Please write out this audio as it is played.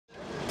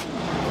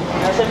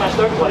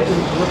That's third place.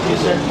 You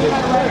said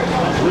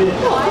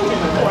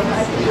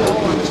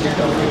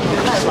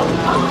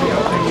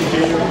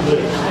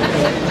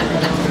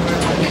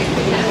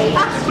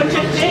but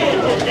you did.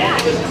 That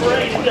was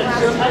great.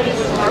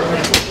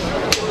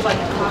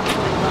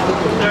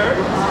 Third.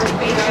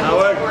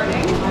 Howard.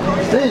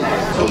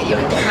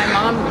 My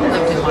mom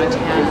lived in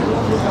Montana,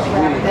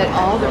 that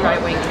all the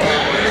right-wing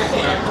candidates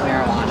smoked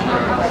marijuana.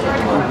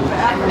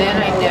 And then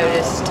I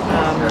noticed, I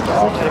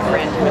had a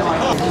friend who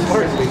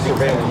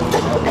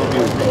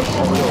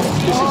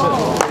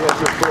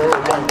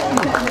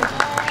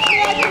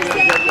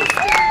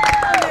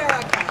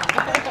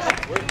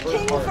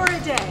King for a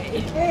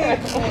day.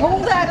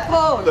 Hold that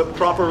close. The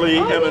properly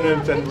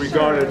eminent and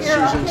regarded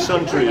Susan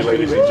Sundry,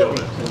 ladies and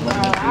gentlemen.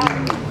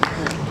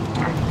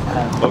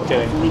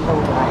 Okay.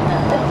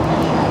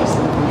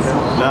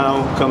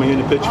 Now coming in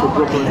to pitch for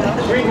Brooklyn.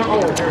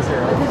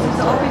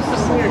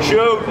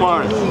 Shoot,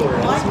 Mark.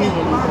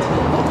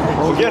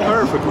 Forget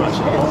her for Christ's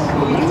sake.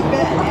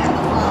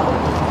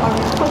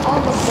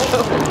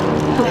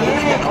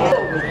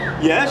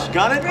 Yes,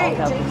 got it?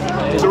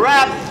 It's a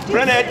wrap.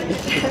 Print it.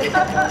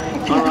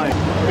 All right.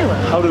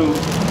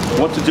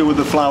 What to do with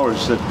the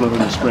flowers that bloom in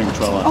the spring,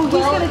 Trella? Oh, he's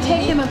going to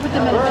take them and put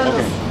them in a vase.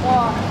 Okay.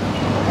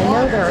 I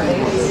know there are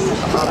ladies.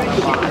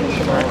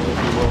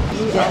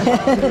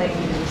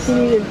 He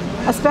needed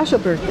a special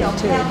birthday,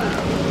 too.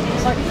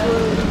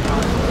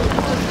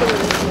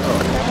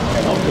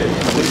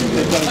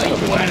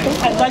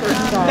 I'd like to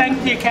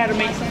thank the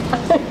Academy.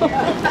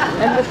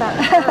 And with that.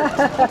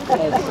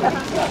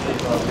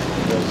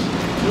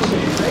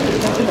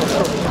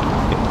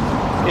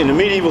 In the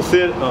medieval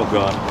theater,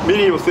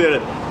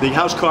 the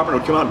house carpenter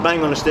would come out and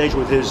bang on the stage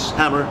with his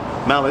hammer,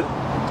 mallet,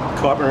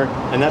 carpenter,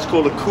 and that's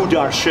called a coup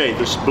d'archet,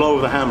 this blow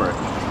of the hammer.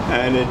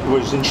 And it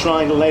was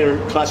enshrined in later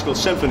classical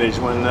symphonies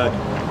when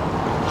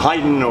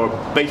Haydn or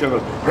Beethoven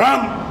goes,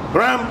 ram,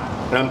 ram,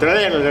 ram,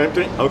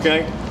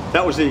 okay?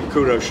 That was the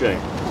coup d'archet.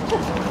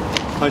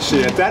 I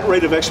see, at that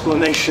rate of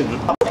explanation.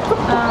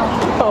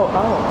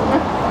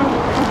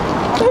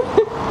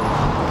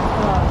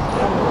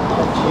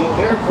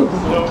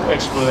 No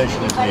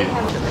explanation is needed.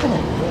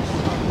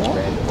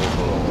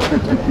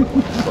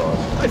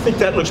 I think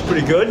that looks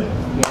pretty good.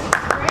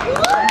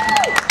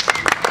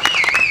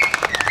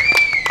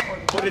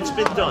 But it's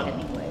been done.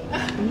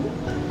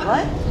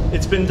 What?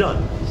 It's been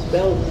done.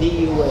 Spelled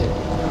D-U-N.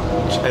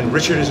 And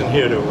Richard isn't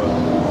here to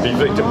be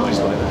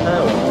victimized by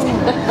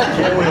that.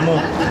 Can't win them all.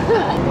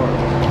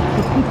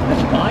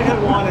 I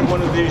have wanted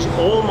one of these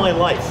all my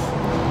life,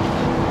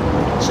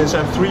 since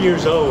I'm 3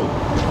 years old.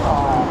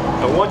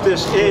 And what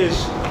this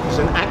is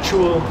an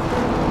actual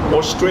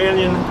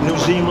Australian, New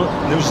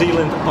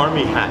Zealand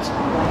Army hat.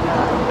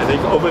 And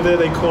over there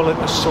they call it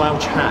a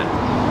slouch hat.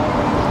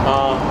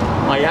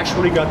 I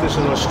actually got this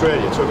in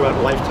Australia. Talk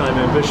about lifetime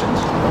ambitions.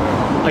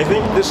 I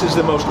think this is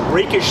the most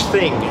rakish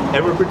thing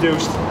ever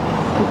produced,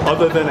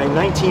 other than a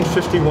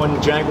 1951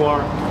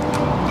 Jaguar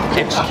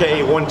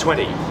XK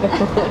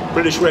 120,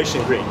 British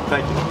Racing Green.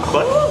 Thank you.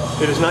 But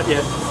it is not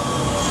yet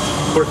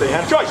birthday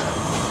hat of choice.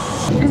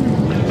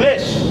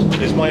 This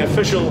is my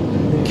official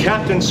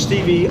Captain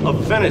Stevie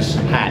of Venice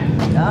hat,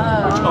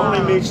 which only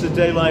meets the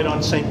daylight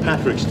on St.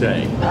 Patrick's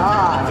Day.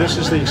 This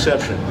is the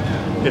exception.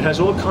 It has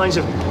all kinds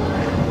of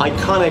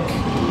iconic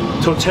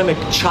totemic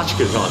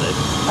tchotchkes on it.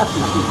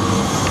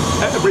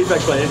 A brief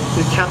explanation.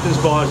 The Captain's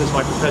Bars is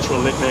my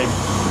perpetual nickname.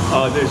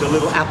 There's a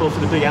little apple for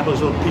the Big Apple.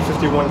 There's a little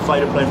P-51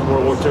 fighter plane from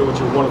World War II, which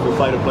is a wonderful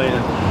fighter plane.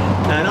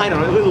 And I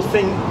don't know, a little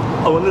thing,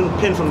 a little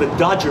pin from the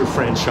Dodger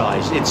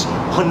franchise. Its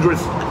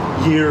 100th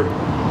year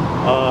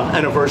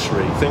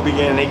anniversary. The thing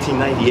began in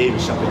 1898 or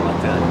something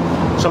like that.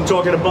 Some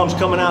talking of bums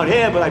coming out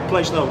here, but I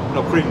place no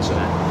credence in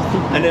that.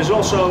 And there's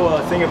also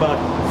a thing about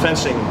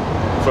fencing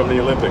from the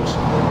Olympics,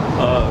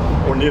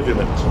 or near the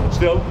Olympics.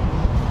 Still,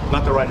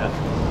 not the right hat.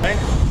 Okay.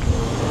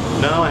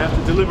 Now I have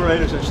to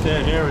deliberate as I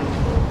stand here and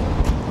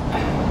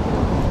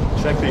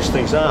check these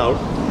things out.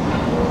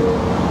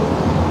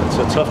 It's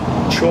a tough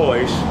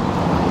choice.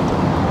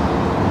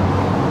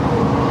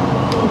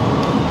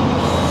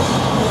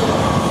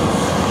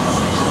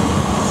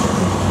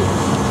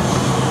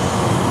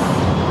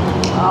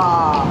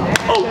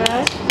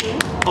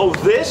 Oh,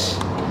 this?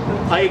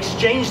 I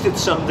exchanged it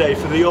someday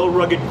for the old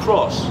rugged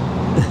cross.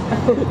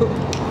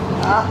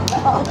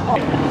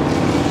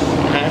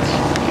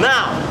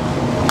 Now,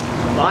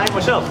 I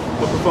myself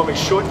will perform a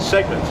short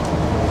segment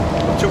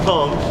of 2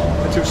 poems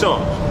and 2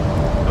 songs.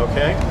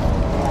 Okay?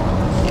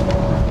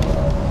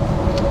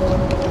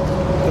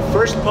 The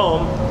first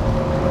poem,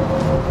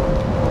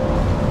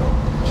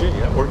 gee,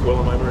 that worked well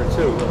on my mirror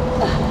too.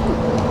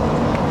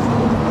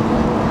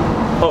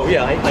 Oh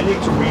yeah, I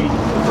need to read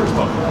the first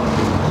poem.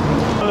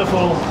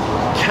 Wonderful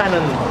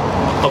canon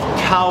of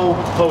cow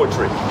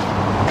poetry.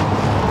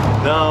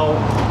 Now,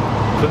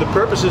 for the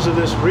purposes of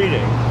this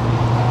reading,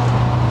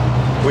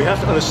 we have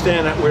to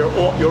understand that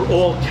you're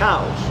all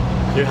cows.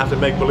 You have to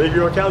make believe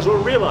you're cows or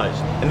realize,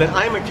 and that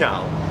I'm a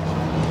cow,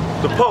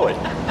 the poet,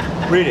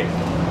 reading.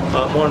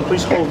 Warren,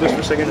 please hold this for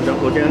a second and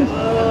don't look at it.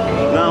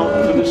 Now,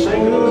 for the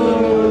sake of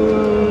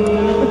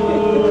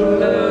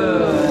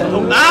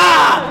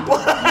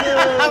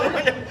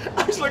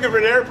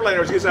airplane. I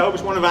was going to say, I hope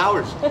it's one of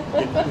ours.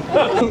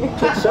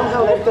 But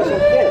somehow that doesn't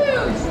fit.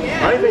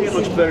 I think it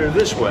looks better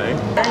this way.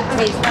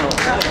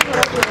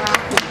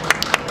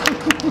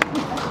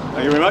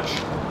 Thank you very much.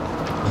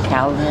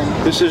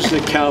 Calvin. This is the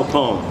cow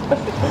poem,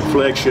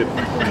 flagship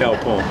cow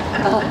poem.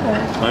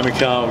 I'm a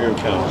cow, you're a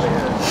cow.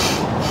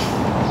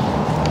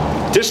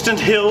 Distant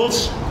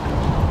hills,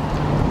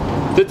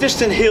 the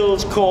distant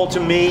hills call to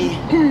me.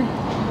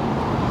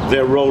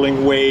 Their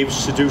rolling waves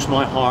seduce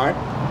my heart.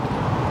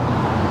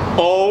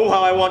 Oh,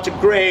 how I want to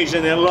graze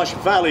in their lush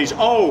valleys.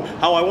 Oh,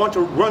 how I want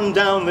to run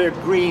down their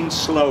green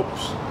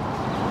slopes.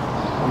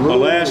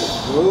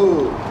 Alas,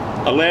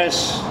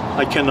 alas,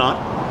 I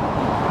cannot.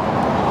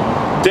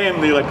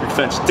 Damn the electric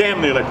fence,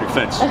 damn the electric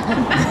fence.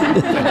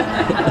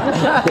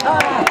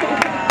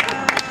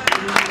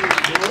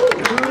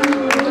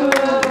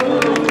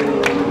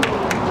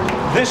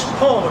 This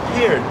poem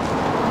appeared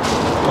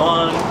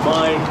on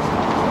my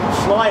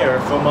flyer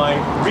for my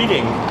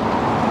reading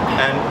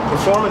and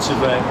performance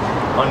event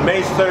on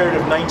May 3rd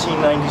of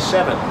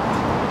 1997.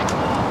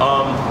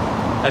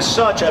 As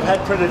such, I've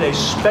had printed a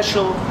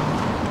special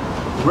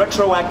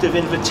retroactive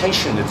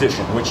invitation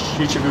edition, which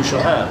each of you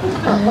shall have.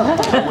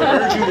 I would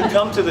urge you to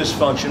come to this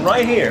function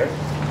right here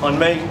on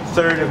May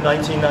 3rd of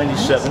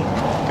 1997,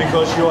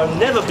 because you will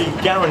never be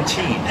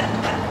guaranteed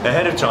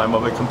ahead of time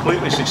of a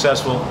completely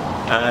successful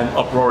and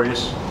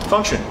uproarious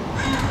function.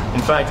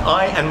 In fact,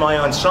 I and my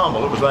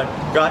ensemble, it was like,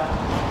 got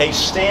a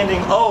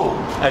standing O,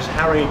 as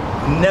Harry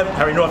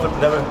Northup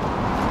never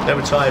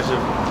tires of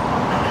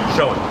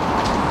showing.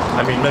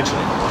 I mean,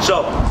 mentioning.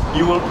 So,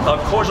 you will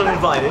cordially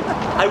invited.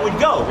 I would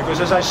go, because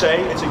as I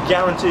say, it's a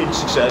guaranteed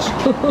success,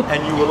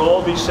 and you will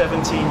all be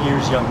 17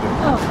 years younger.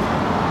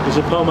 There's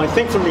a poem, I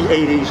think from the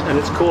 80s, and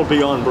it's called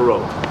Beyond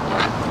Baroque.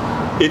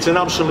 It's an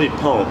obsolete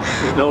poem.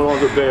 It no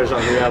longer bears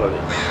on reality.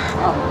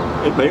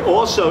 It may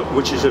also,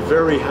 which is a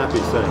very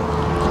happy thing,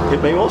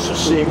 it may also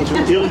seem to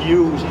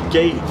ill-use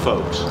gay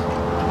folks.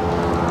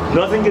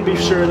 Nothing could be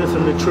further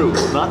from the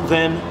truth. Not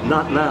then,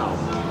 not now.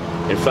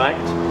 In fact,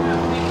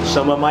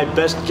 some of my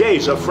best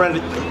gays are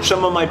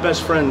some of my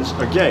best friends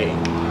are gay.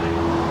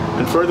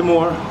 And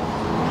furthermore,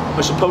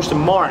 we're supposed to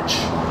march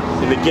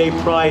in the Gay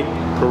Pride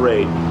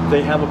Parade.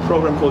 They have a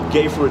program called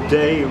Gay for a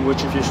Day, in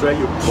which if you're straight,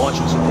 you march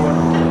and support.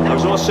 I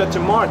was all set to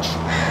march,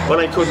 but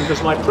I couldn't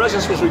because my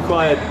presence was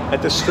required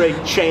at the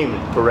Straight Shame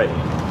Parade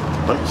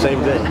on the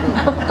same day.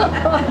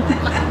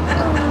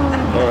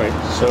 All right,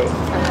 so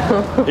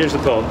here's the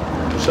poem,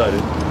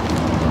 recited.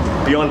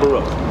 Beyond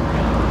Baroque.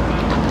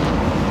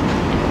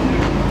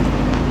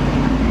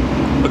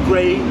 A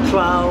gray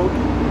cloud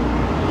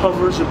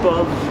hovers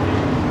above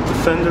the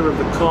fender of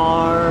the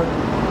car.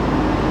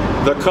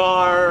 The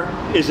car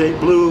is a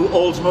blue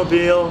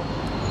Oldsmobile.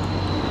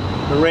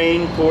 The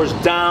rain pours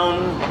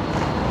down,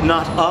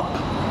 not up.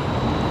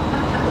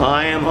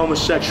 I am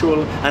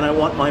homosexual and I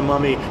want my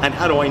mummy. And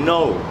how do I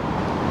know?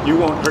 You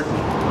won't hurt me.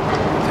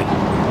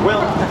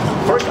 Well,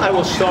 first I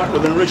will start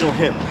with an original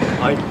hymn.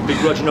 I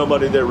begrudge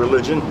nobody their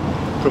religion,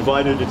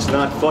 provided it's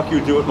not fuck you,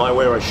 do it my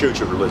way or I shoot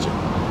your religion.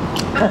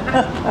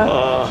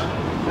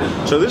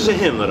 So this is a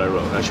hymn that I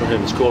wrote, actual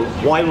hymn. It's called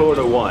Why Lord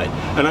Oh Why?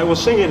 And I will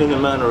sing it in the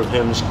manner of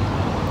hymns,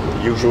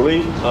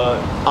 usually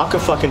a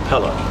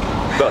cappella.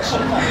 Thus,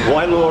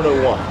 why Lord oh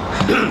why?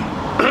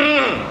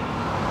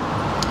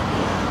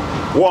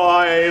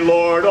 Why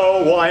Lord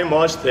oh why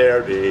must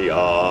there be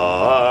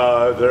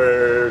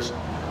others?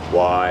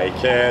 Why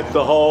can't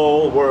the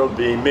whole world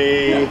be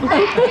me?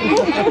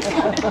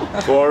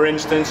 For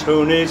instance,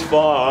 who needs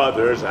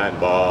fathers and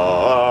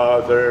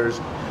mothers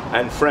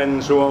and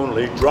friends who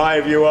only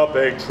drive you up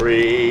a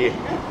tree?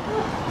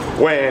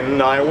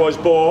 When I was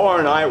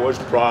born, I was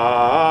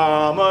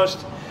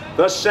promised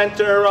the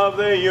center of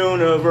the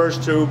universe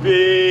to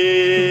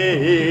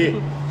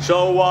be.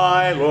 So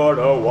why, Lord,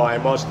 oh why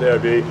must there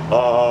be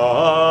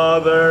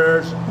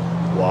others?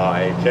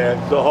 Why can't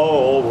the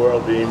whole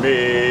world be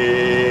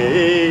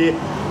me?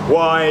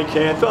 Why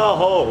can't the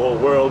whole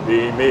world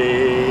be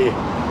me?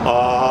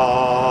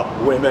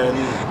 Women.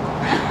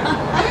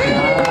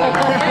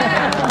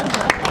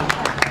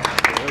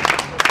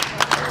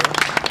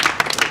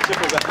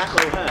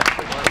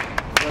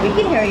 We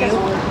can hear you.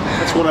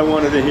 That's what I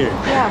wanted to hear.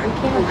 Yeah, we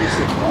can.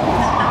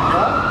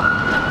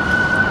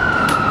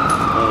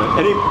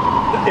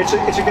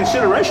 It's a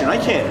consideration. I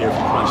can't hear,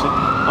 for Christ's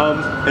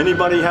sake.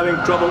 Anybody having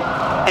trouble?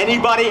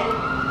 Anybody?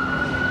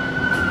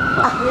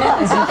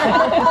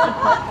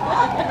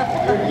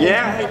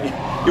 Yeah?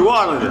 You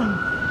are, Linda.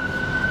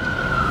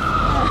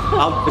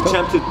 I'll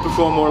attempt to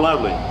perform more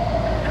loudly.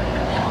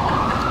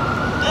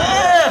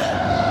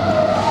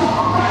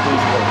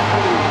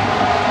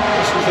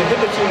 This was a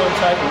hitherto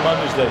untitled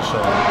Mother's Day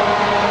song.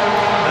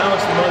 Now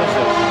it's the Mother's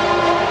Day song.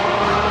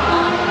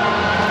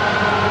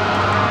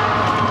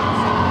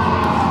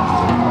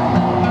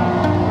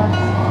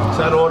 Is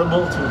that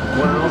audible to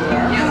one another?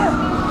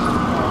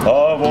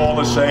 Of all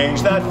the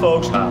sayings that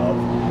folks have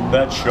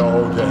that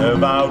show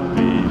devout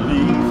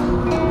belief,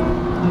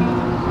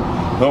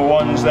 the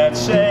ones that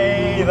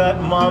say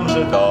that mom's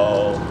a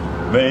doll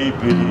may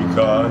be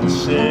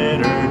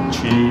considered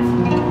chief.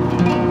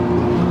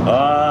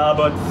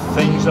 But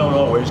things don't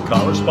always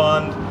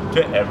correspond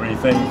to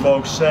everything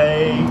folks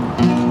say.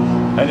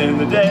 And in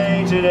the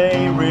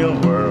day-to-day real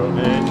world,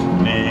 it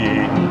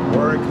needn't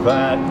work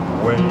that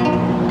way.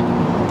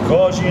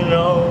 'Cause you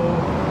know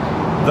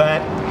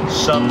that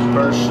some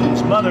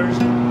persons' mothers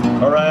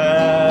are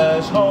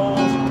assholes.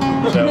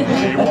 Tell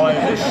me why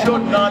this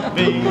should not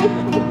be.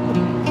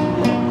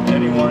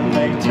 Anyone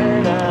may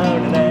turn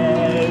out an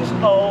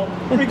asshole,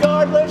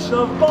 regardless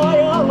of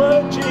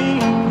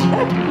biology.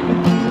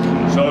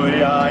 So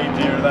the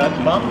idea that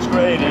mom's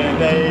great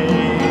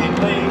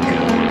innately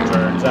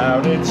turns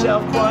out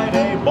itself quite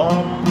a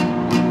bomb.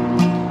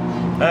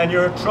 And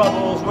your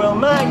troubles will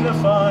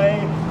magnify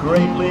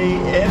greatly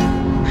if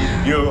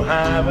you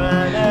have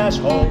an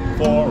asshole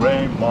for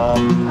a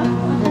mom.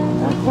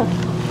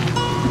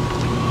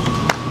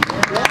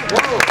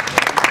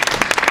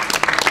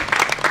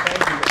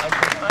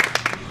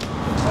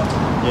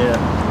 Yeah.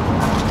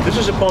 This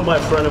is a poem by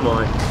a friend of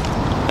mine,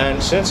 and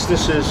since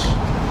this is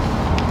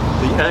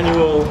the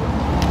annual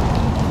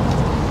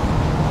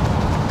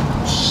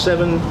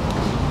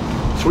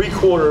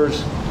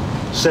 7¾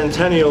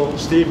 centennial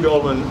Steve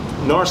Goldman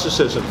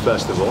Narcissism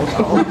Festival.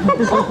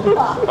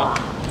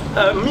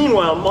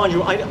 Meanwhile, mind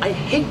you, I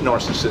hate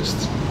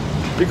narcissists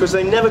because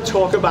they never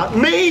talk about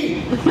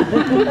me.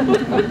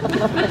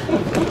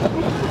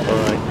 All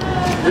right.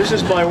 This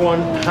is by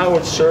one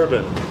Howard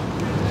Serban,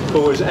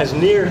 who is as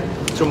near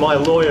to my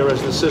lawyer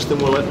as the system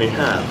will let me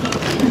have.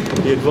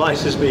 He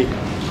advises me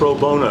pro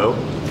bono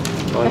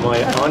on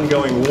my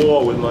ongoing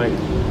war with my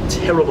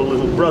terrible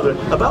little brother,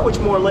 about which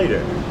more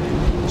later.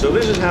 So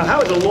this is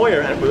Howard's a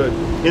lawyer and with an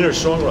inner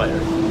songwriter.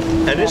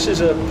 And this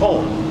is a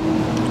poem.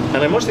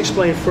 And I must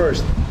explain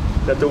first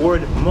that the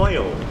word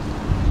moil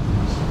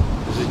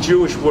is a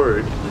Jewish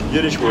word,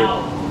 Yiddish word.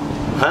 Ow.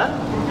 Huh?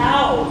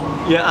 Ow.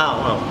 Yeah,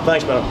 ow.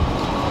 Thanks, man.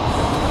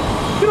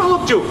 You don't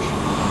look Jewish.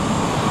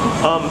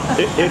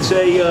 It's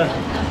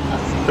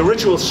the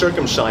ritual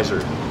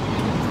circumciser.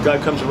 The guy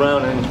comes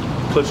around and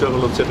clips over a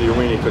little tip of your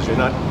weenie because you're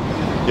not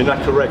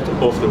correct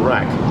off the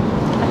rack.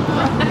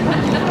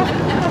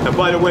 And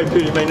by the way,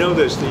 Peter, you may know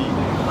this.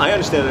 I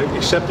understand the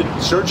accepted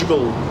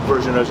surgical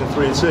version is in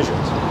 3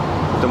 incisions.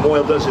 The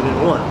moil does it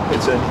in 1.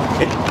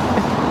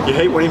 You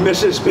hate when he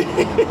misses. You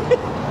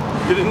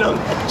didn't know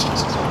that.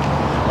 Jesus.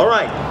 All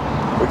right,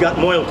 we got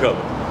moil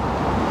covered.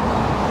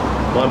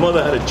 My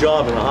mother had a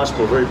job in a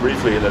hospital very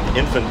briefly in an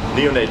infant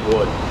neonate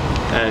ward,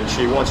 and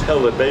she once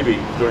held a baby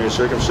during a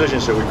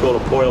circumcision, so we called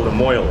a boil the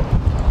moil.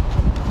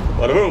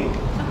 Bada boom.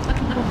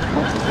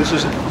 This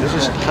is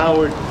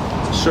Howard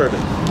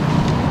Serban.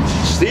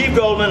 Steve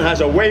Goldman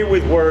has a way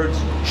with words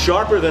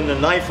sharper than the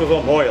knife of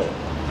a moil.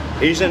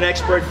 He's an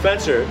expert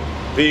fencer,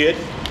 be it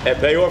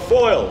epee or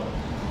foil.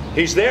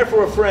 He's there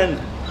for a friend,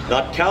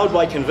 not cowed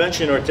by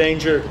convention or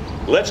danger.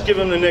 Let's give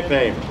him the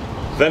nickname,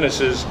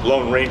 Venice's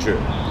Lone Ranger.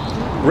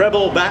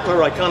 Rebel,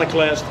 battler,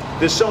 iconoclast,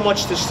 there's so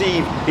much to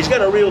Steve. He's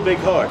got a real big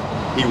heart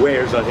he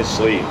wears on his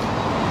sleeve.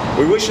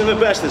 We wish him the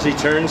best as he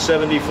turns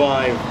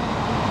 75.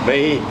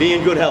 May he be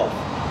in good health.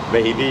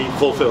 May he be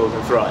fulfilled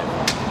and thrive.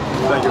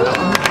 Thank you.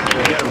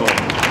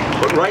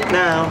 But right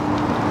now,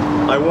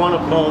 I want a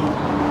poem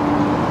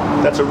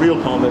that's a real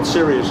poem, that's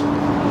serious,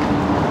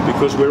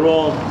 because we're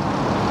all,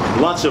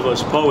 lots of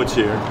us, poets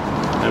here,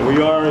 and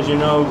we are, as you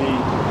know, the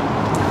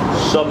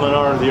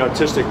sub-minority, the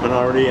artistic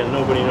minority, and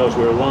nobody knows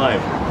we're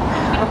alive.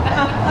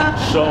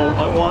 So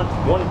I want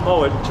one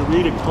poet to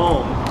read a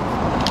poem,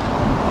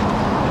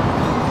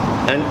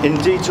 and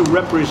indeed to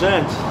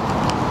represent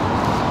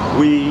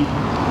we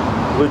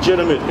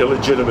legitimate,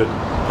 illegitimate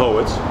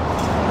poets,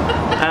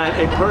 and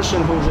a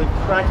person who's a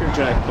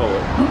crackerjack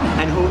poet,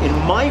 and who, in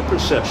my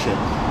perception,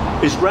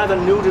 is rather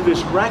new to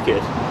this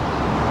racket,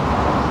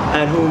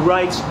 and who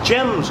writes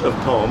gems of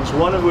poems,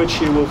 one of which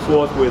he will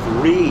forthwith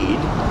read.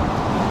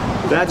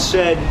 That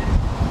said,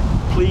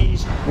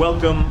 please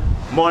welcome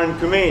Martin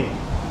Cummeen.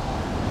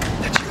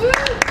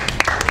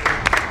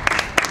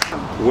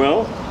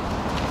 Well,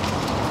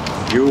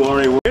 you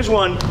are a... Here's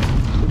one,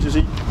 which is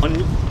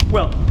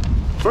well,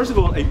 first of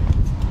all, a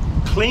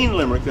clean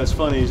limerick that's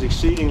funny is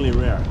exceedingly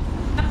rare.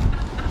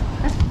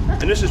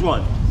 And this is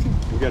one.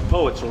 We've got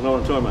poets who know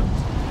what I'm talking about.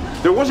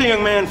 There was a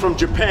young man from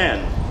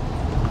Japan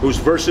whose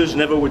verses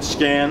never would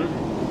scan.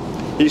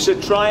 He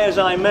said, try as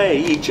I may,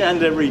 each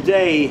and every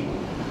day,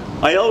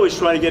 I always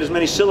try to get as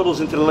many syllables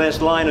into the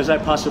last line as I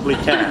possibly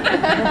can.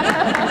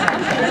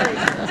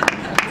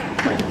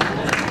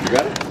 You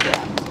got it?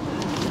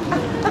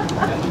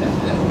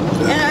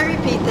 And I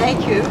repeat,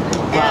 thank you.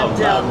 And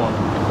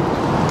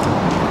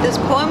this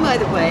poem, by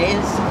the way,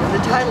 the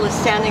title is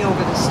Standing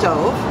Over the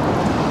Stove.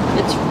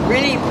 It's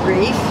really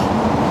brief.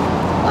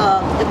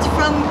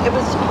 It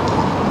was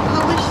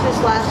published this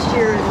last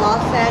year in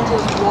Los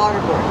Angeles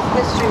Waterworks,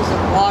 Histories of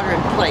Water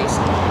and Place.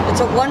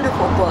 It's a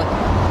wonderful book.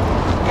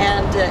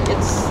 And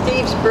it's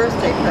Steve's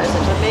birthday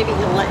present, but maybe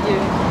he'll let you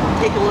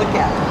take a look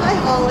at it. Hi,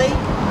 Holly.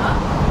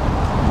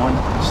 One,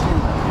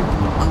 stand up here.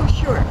 Oh,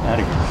 sure. Out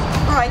of here.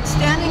 All right. said,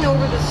 standing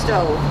over the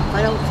stove,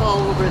 I don't fall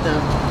over the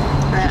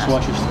grass. Just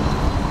watch your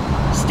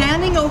stove.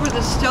 Standing over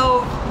the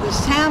stove, the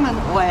salmon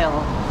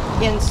oil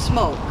in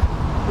smoke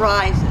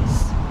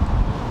rises.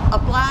 A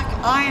black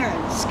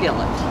iron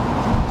skillet.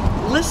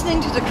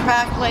 Listening to the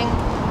crackling,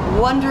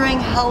 wondering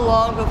how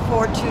long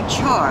before to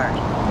char.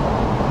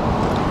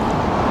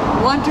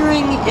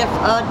 Wondering if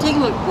a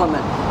Diglett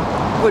woman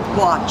would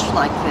watch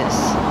like this.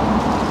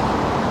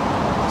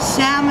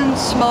 Salmon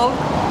smoke,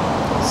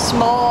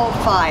 small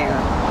fire,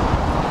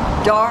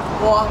 dark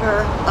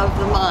water of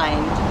the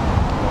mind,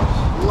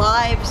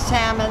 live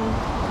salmon,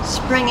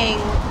 springing,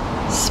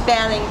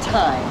 spanning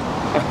time.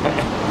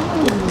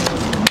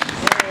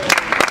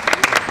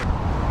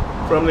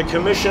 From the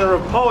Commissioner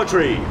of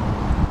Poetry,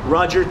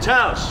 Roger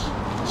Taus.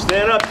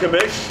 Stand up,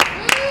 Commish.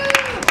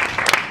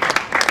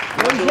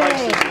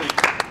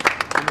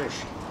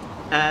 Commish.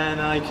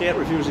 And I can't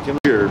refuse the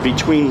Commissioner.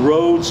 Between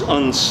roads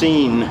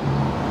unseen,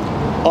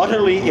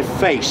 utterly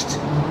effaced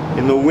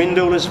in the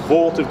windowless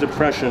vault of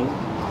depression,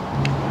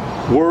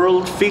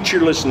 world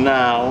featureless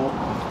now,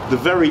 the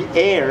very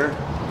air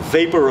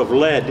vapor of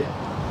lead,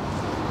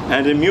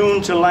 and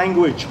immune to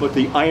language but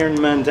the iron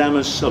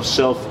mandamus of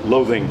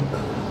self-loathing.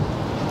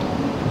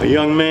 A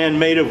young man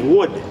made of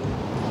wood,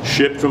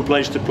 shipped from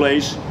place to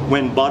place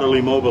when bodily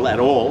mobile at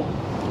all,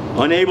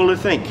 unable to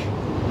think,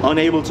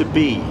 unable to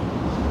be,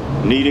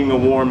 needing a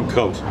warm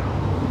coat.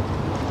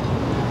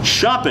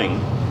 Shopping,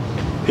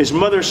 his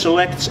mother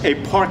selects a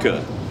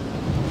parka,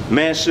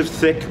 massive,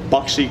 thick,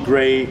 boxy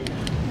gray,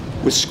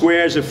 with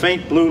squares of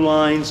faint blue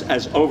lines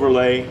as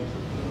overlay,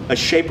 a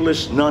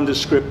shapeless,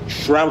 nondescript,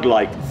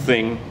 shroud-like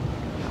thing.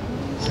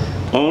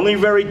 Only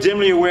very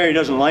dimly aware he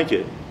doesn't like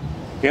it.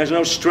 He has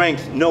no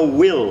strength, no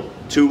will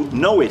to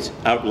know it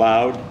out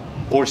loud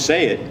or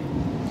say it.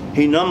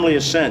 He numbly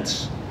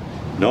assents.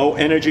 No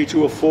energy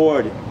to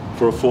afford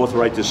for a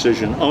forthright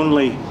decision.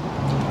 Only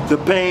the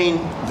pain,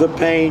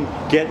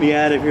 get me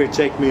out of here,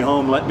 take me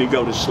home, let me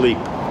go to sleep.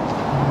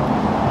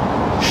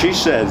 She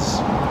says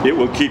it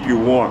will keep you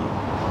warm.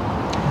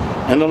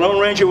 And the Lone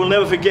Ranger will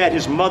never forget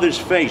his mother's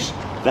face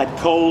that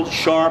cold,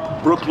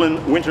 sharp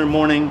Brooklyn winter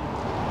morning.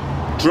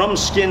 Drum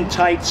skin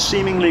tight,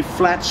 seemingly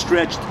flat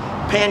stretched,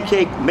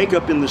 pancake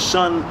makeup in the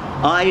sun,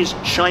 eyes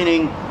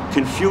shining,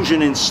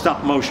 confusion in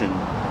stop motion.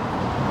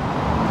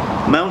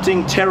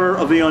 Mounting terror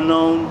of the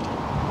unknown,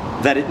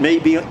 that it may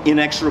be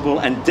inexorable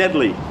and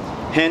deadly,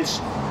 hence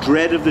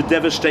dread of the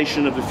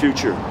devastation of the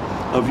future,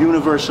 of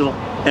universal,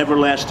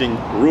 everlasting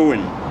ruin.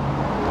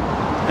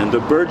 And the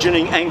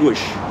burgeoning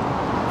anguish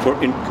for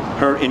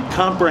her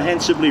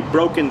incomprehensibly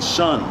broken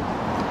son,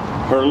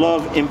 her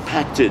love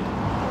impacted,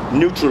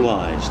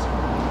 neutralized,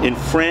 in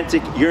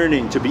frantic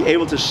yearning to be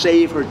able to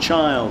save her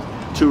child,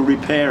 to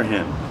repair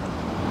him.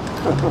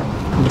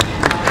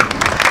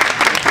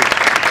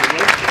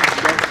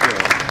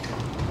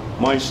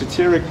 My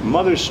satiric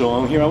mother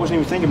song here, I wasn't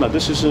even thinking about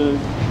this. Is a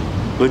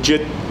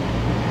legit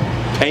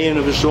paean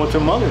of a sort to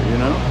mother, you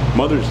know?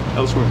 Mothers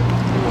elsewhere.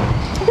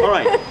 All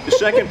right, the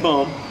second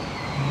poem.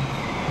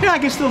 Yeah, I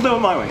can still do it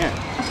my way.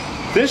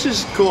 Yeah. This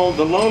is called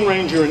The Lone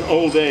Ranger in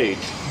Old Age.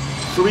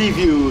 3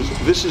 views,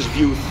 this is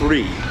view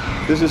 3.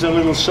 This is a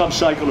little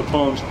sub-cycle of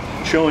poems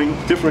showing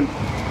different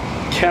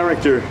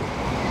character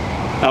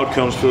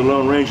outcomes for the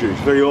Lone Ranger. He's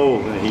very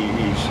old, and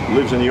he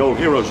lives in the old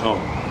hero's home.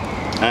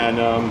 And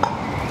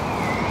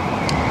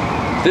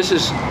this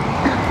is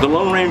the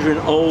Lone Ranger in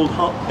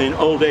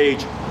old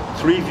age,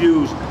 3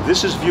 views.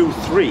 This is view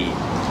 3.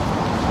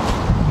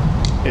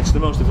 It's the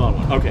most evolved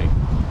one. Okay.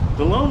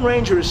 The Lone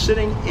Ranger is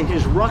sitting in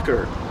his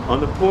rucker on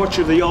the porch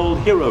of the old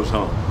hero's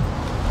home.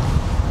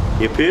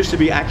 He appears to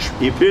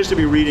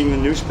be reading the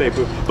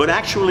newspaper, but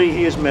actually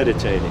he is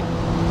meditating.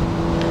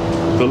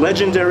 The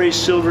legendary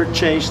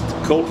silver-chased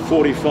Colt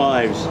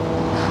 45s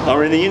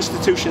are in the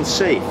institution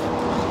safe,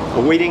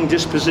 awaiting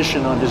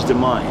disposition on his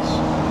demise.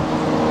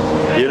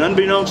 Yet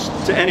unbeknownst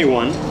to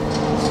anyone,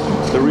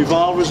 the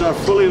revolvers are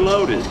fully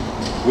loaded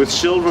with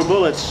silver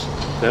bullets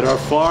that are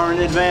far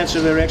in advance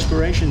of their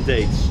expiration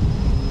dates,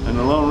 and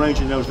the Lone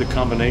Ranger knows the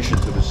combination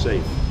to the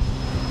safe.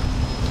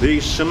 The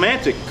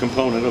semantic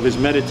component of his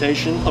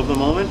meditation of the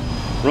moment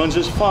runs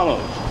as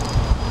follows.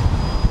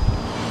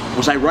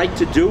 Was I right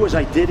to do as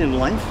I did in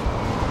life?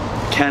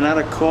 Cannot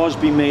a cause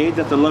be made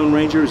that the Lone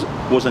Ranger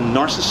was a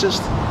narcissist,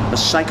 a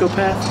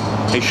psychopath,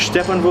 a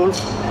Steppenwolf,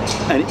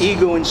 an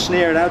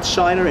ego-ensnared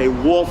outsider, a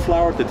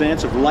wallflower at the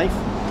dance of life?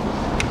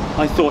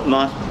 I thought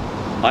not.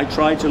 I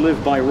tried to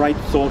live by right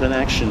thought and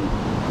action.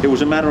 It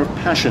was a matter of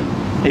passion,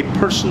 a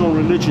personal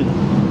religion.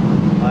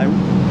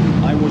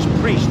 I was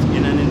priest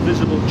in an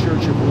invisible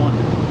church of one.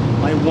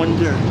 I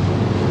wonder,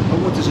 but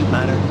what does it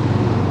matter?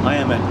 I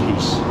am at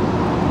peace.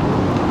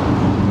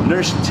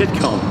 Nurse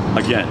Titcomb,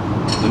 again,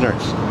 the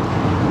nurse.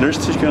 Nurse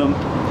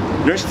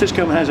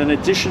Titcomb has an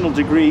additional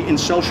degree in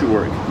social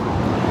work.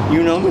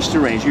 You know,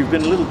 Mr. Ranger, you've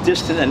been a little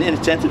distant and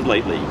inattentive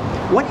lately.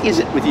 What is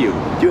it with you?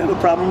 Do you have a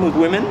problem with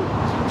women?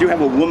 Do you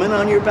have a woman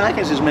on your back,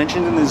 as is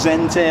mentioned in the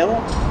Zen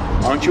tale?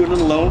 Aren't you a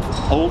little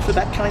old for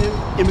that kind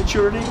of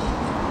immaturity?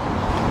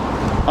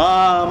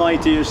 Ah, my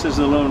dear, says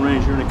the Lone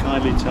Ranger in a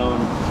kindly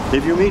tone,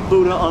 if you meet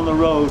Buddha on the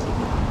road,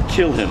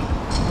 kill him.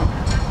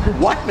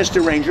 What,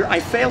 Mr. Ranger? I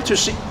failed to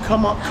see.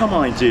 Come on,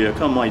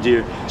 my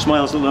dear,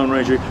 smiles the Lone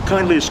Ranger.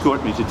 Kindly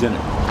escort me to dinner.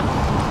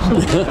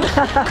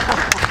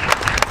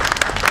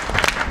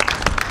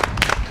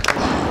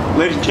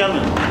 Ladies and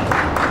gentlemen, one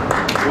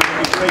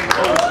of the great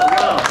poets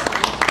around,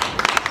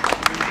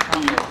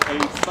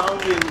 a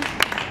founding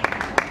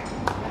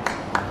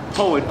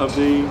poet of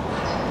the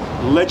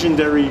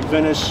legendary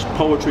Venice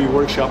Poetry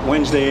Workshop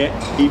Wednesday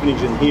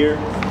evenings in here,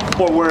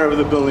 or wherever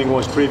the building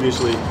was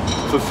previously,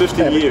 for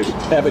 50 years.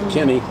 Abbott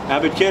Kinney.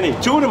 Abbott Kinney.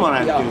 Two of them on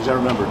Abbott Kinney, I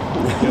remember.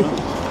 You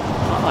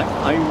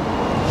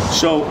know?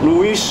 So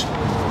Luis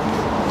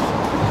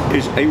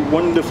is a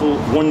wonderful,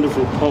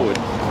 wonderful poet.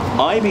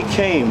 I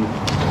became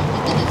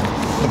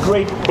a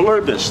great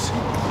blurbist,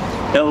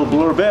 El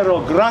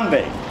Blurbero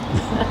Grande,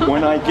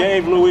 when I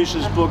gave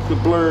Luis's book the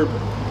blurb.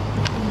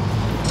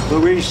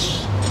 Luis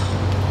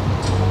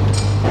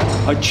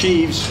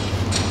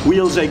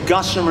wields a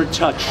gossamer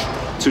touch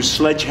to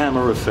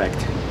sledgehammer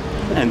effect,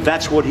 and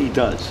that's what he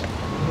does.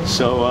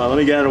 So let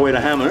me get out of the way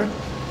to hammer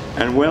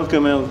and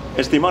welcome el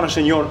estimado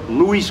señor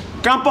Luis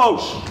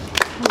Campos.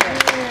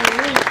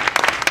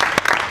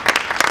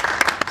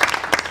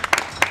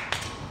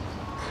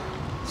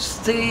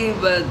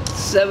 Steve at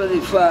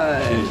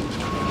 75,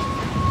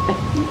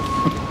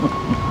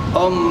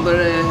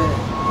 hombre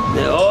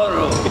de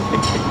oro,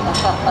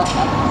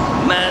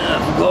 man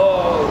of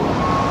gold,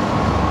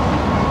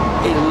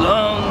 a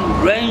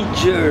lone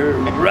ranger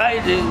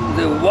riding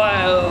the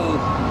wild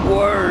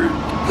world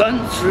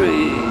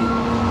country,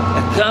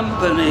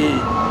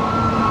 accompanied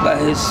by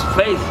his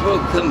faithful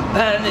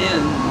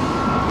companion,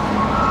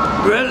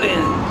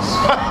 Brilliance.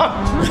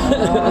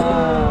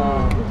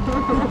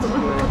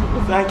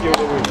 Thank you,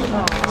 Luis.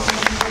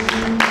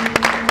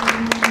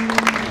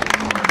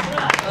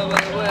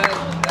 Well,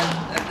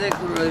 I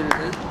decorated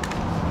it.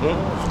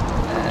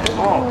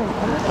 Oh,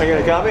 I get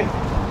a copy?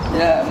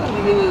 Yeah, let me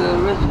give you the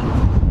original.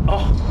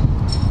 Oh,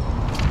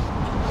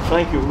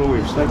 thank you,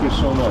 Luis. Thank you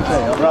so much.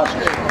 Hey,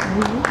 gracias.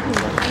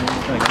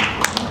 Thank you.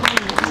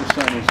 We'll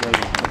sign this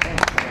later.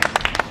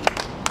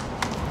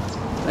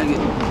 Thank you.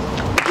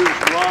 Here's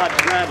Rod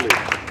Bradley.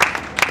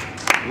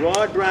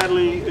 Rod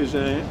Bradley is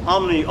an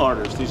omni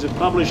artist. He's a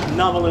published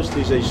novelist,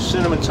 he's a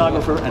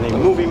cinematographer and a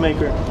movie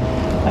maker,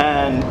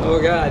 and Oh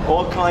God.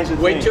 all kinds of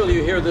Wait things. till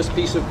you hear this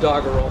piece of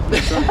doggerel.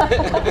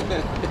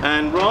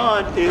 And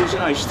Rod is,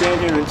 I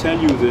stand here and tell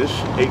you this,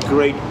 a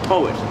great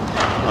poet.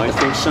 I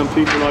think some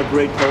people are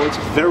great poets,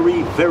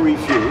 very, very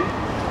few,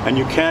 and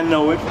you can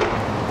know it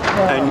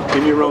and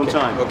in your own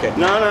time. Okay.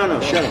 No,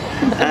 shut up.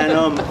 And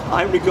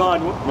I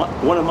regard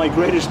one of my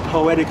greatest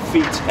poetic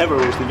feats ever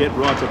was to get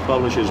Rod to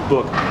publish his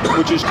book,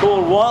 which is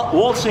called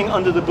Waltzing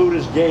Under the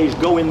Buddha's Gaze.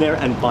 Go in there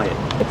and buy it.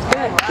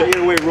 Take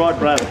it away, Rod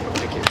Bradley.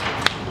 Thank you.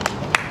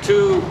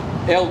 To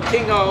El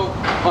Kingo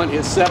on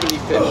his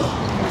 75th.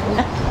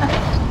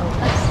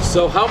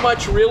 So how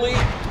much really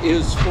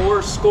is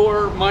 4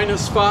 score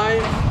minus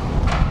 5?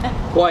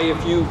 Why,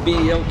 if you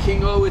be El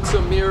Kingo, it's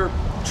a mere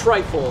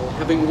trifle,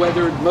 having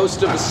weathered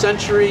most of a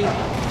century,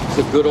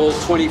 the good old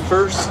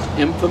 21st,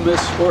 infamous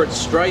for its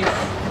strife,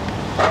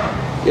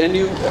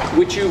 and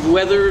which you've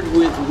weathered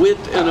with wit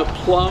and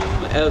aplomb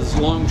as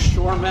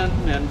longshoreman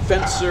and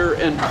fencer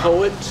and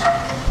poet,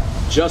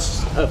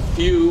 just a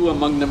few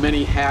among the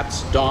many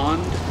hats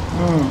donned,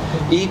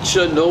 each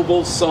a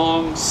noble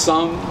song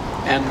sung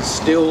and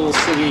still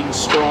singing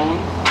strong.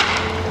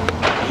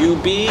 You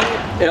be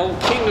El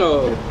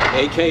Kingo,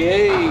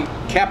 aka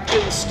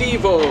Captain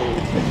Steve-O,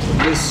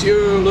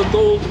 Monsieur le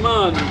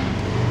Goldman.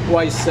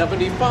 Why,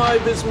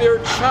 75 is mere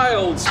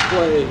child's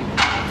play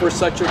for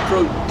such a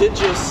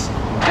prodigious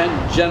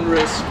and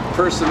generous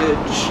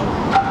personage,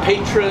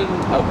 patron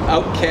of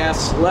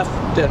outcasts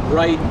left and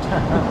right,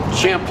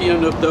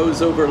 champion of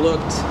those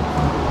overlooked.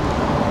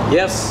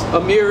 Yes,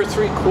 a mere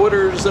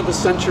 3/4 of a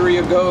century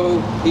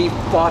ago, he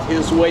fought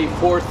his way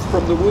forth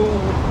from the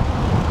womb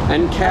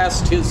and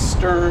cast his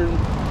stern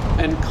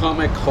and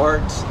comic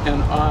heart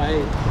and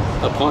eye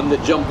upon the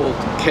jumbled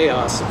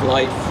chaos of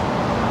life,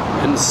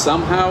 and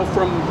somehow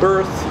from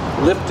birth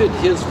lifted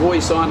his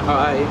voice on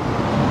high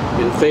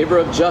in favor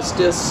of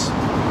justice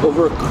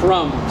over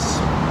crumbs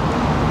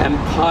and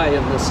pie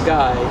in the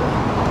sky.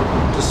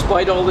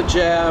 Despite all the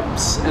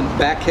jabs and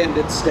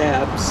backhanded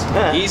stabs,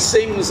 he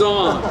sings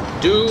on,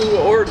 do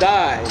or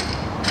die.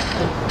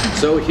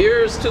 So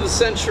here's to the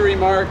century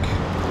mark,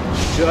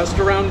 just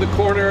around the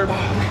corner.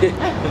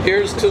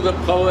 Here's to the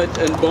poet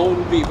and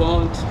bon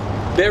vivant,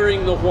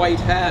 bearing the white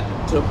hat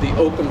of the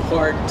open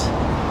heart,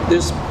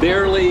 this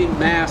barely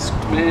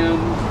masked man,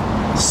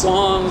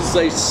 sans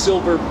a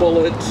silver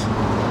bullet,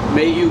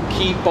 may you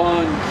keep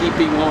on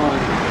keeping on,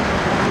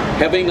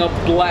 having a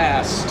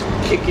blast,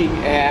 kicking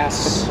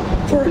ass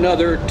for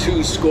another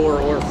 2 score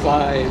or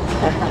 5,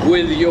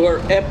 with your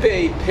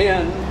epee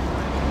pen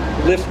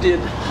lifted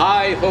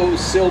high-ho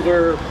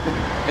silver,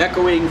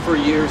 echoing for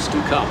years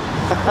to come.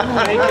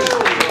 Thank you.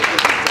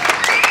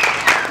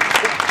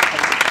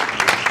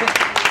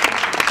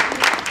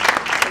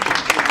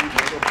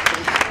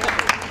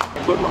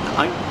 put,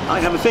 I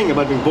have a thing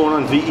about being born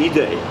on VE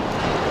Day.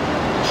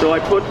 So I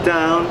put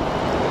down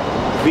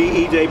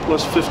VE Day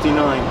plus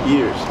 59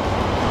 years.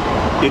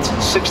 It's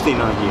 69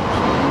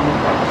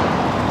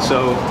 years.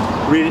 So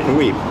read it and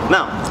weep.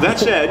 Now, that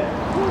said,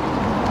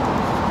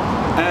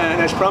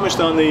 and as promised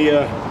on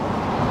the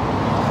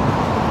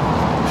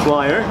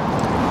flyer,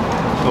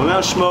 we'll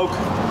now smoke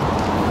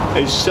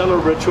a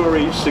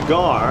celebratory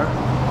cigar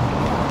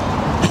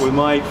with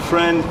my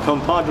friend,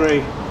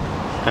 compadre,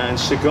 and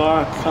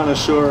cigar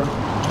connoisseur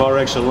par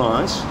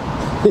excellence,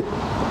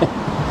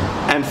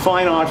 and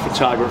fine art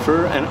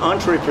photographer, and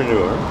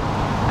entrepreneur,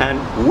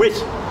 and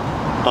wit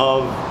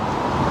of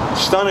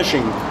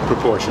astonishing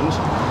proportions,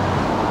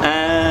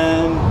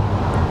 and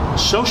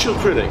social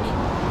critic,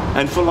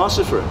 and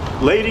philosopher.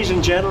 Ladies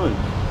and gentlemen,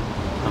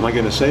 am I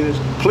going to say this?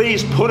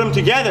 Please put them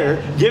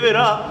together. Give it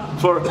up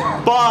for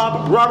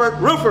Bob Robert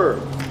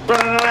Roofer.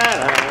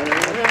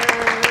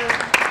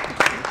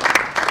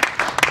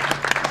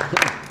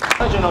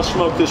 Imagine I'll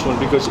smoke this one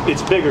because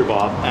it's bigger,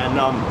 Bob, and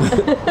I'm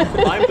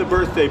the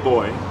birthday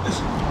boy,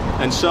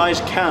 and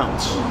size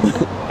counts.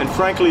 And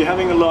frankly,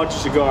 having a large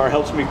cigar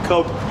helps me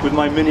cope with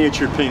my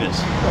miniature penis.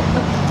 I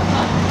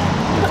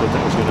thought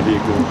that was going to be a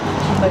good.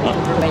 Much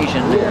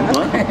information there.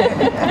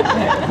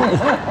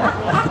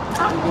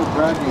 I'm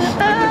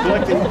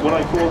neglecting what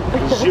I call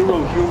the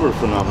zero humor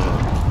phenomenon.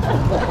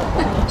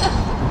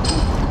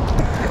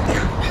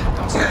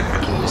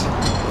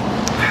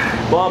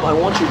 Bob, I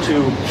want you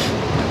to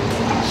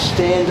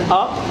stand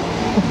up.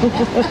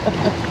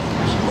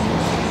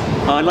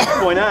 I'd like to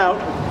point out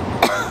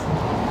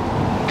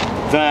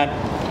that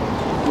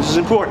this is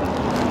important.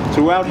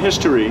 Throughout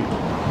history,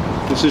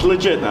 this is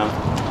legit now.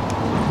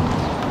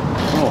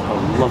 Oh, how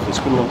lovely, it's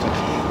been a long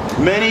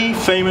time. Many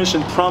famous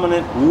and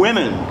prominent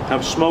women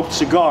have smoked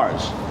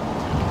cigars,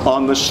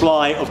 on the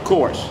sly, of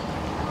course.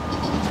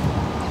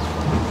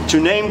 To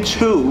name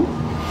two,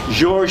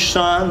 George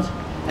Sand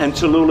and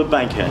Tallulah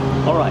Bankhead.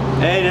 All right,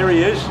 hey, there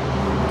he is.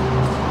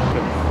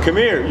 Come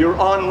here, you're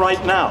on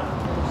right now.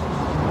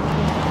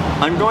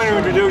 I'm going to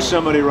introduce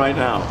somebody right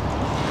now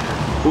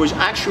who is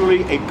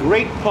actually a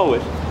great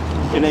poet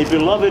in a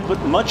beloved but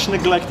much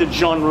neglected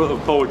genre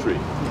of poetry,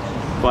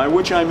 by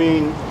which I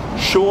mean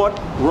short,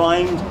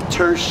 rhymed,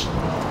 terse,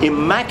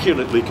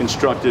 immaculately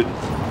constructed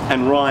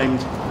and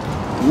rhymed,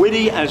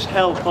 witty as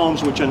hell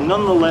poems which are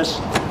nonetheless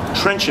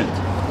trenchant.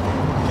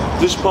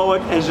 This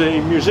poet is a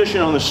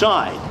musician on the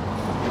side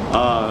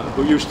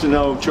who used to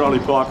know Charlie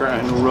Parker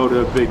and who wrote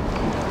a big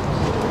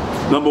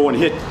 #1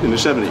 hit in the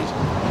 70s.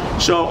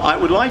 So I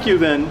would like you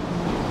then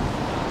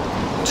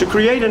to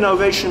create an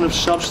ovation of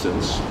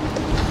substance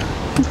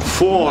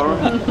for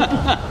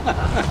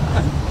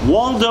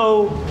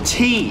Waldo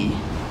T.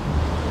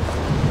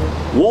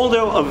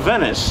 Waldo of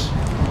Venice,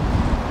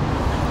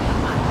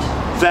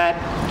 that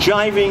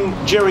jiving,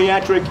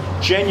 geriatric,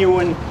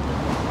 genuine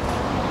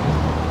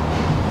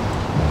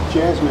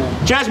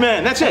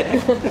Jazzman, that's it.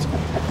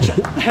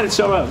 I had it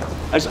so wrong.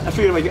 I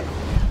figured I'd make it.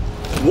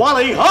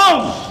 Wally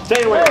Holmes!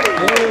 Stay away.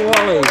 Hey,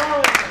 Wally.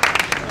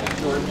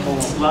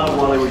 Loud,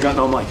 Wally, we got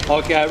no mic.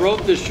 Okay, I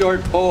wrote this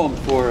short poem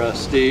for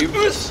Steve,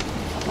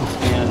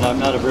 and I'm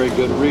not a very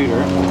good reader,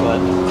 but I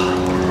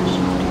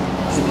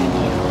need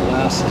my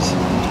glasses.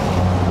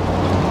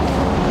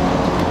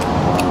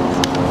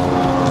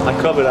 I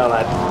covered all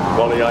that,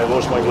 Wally. I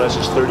lost my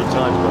glasses 30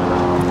 times by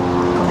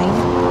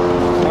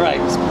now. All right.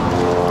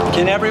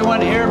 Can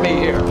everyone hear me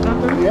here?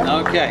 Yeah.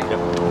 Okay.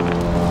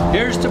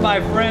 Here's to my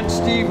friend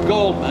Steve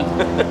Goldman,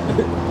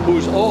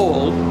 who's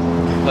old,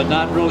 but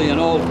not really an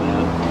old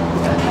man,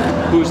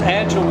 whose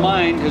agile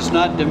mind has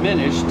not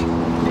diminished,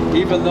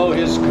 even though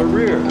his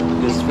career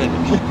is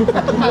finished.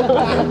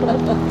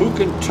 Who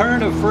can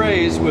turn a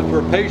phrase with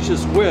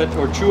rapacious wit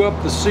or chew up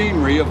the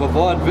scenery of a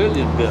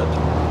vaudevillian bit.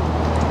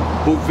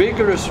 Who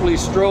vigorously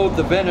strode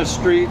the Venice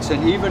streets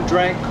and even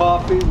drank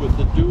coffee with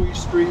the dewy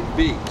street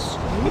beats.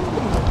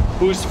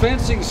 Whose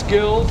fencing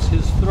skills,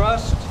 his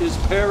thrust, his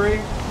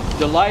parry,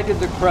 delighted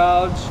the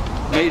crowds,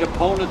 made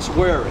opponents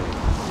wary.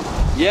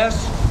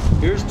 Yes,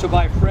 here's to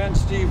my friend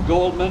Steve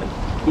Goldman,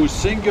 whose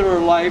singular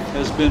life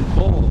has been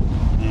bold,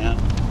 man.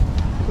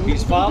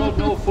 He's followed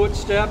no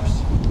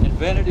footsteps,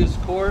 invented his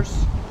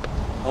course,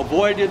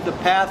 avoided the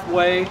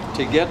pathway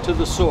to get to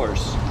the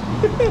source.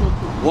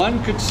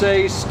 One could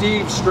say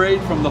Steve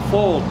strayed from the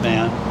fold,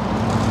 man,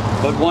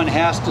 but one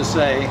has to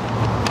say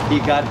he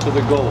got to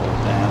the gold,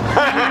 man.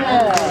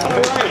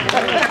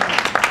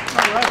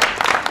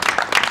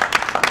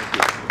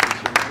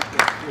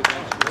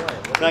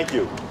 Thank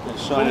you. I'll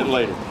sign it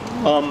later.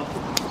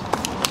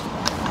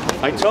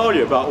 I told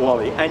you about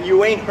Wally, and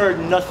you ain't heard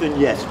nothing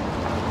yet.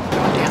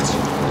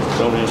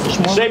 Don't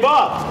answer. Say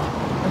Bob.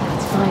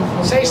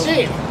 Say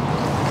Steve.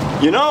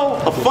 You know,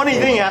 a funny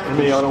thing happened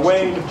to me on the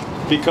way to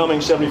becoming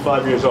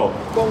 75 years old.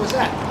 What was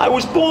that? I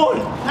was born.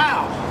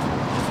 How?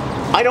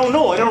 I don't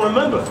know. I don't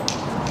remember.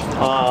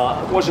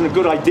 It wasn't a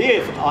good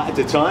idea at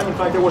the time. In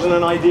fact, it wasn't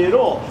an idea at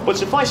all. But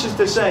suffice it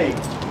to say,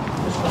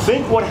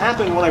 think what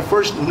happened when I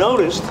first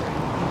noticed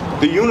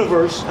the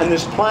universe and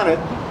this planet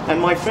and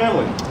my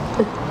family.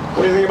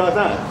 What do you think about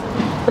that?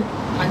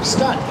 I'm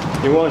stunned.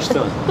 You are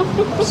stunned.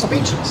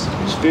 Speechless.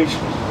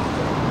 Speechless.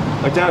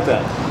 I doubt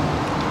that.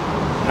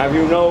 Have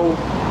you no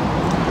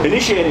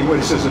initiating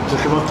witticism to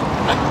come up?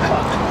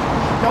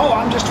 No,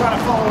 I'm just trying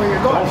to follow where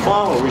you're going. Don't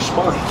follow,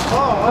 respond.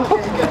 Oh,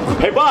 okay,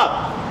 good. Hey,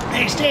 Bob.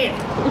 Hey, Steve.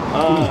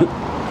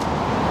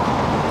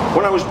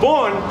 When I was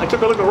born, I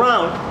took a look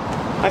around.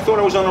 I thought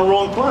I was on the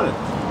wrong planet.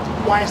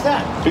 Why is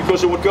that?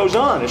 Because of what goes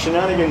on, the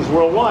shenanigans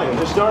worldwide and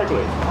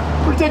historically.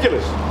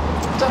 Ridiculous.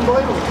 It's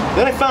unbelievable.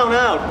 Then I found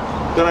out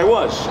that I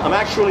was. I'm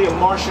actually a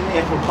Martian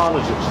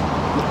anthropologist.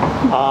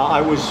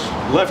 I was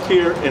left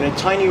here in a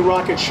tiny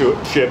rocket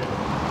ship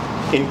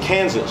in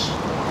Kansas,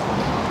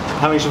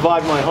 having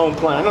survived my home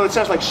planet. I know it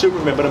sounds like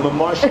Superman, but I'm a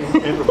Martian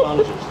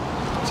anthropologist.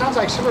 Sounds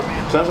like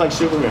Superman. Sounds like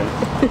Superman.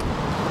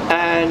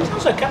 And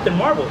Sounds like Captain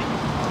Marvel.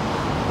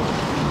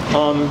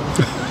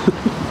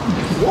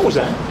 what was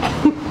that?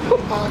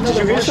 Did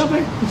you hear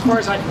something? As far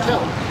as I can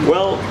tell.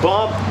 Well,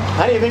 Bob,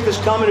 how do you think this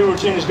comedy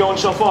routine is going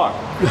so far?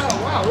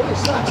 Oh, wow, really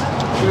sucks.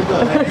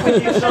 Good. I think we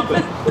need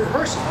something.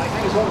 Rehearsal, I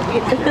think, is what we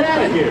need. Get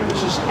out of here.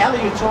 This is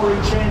aleatory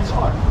chance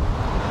art.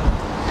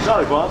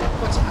 Sorry, Bob.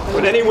 What's that?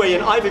 But anyway,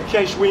 in either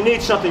case, we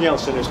need something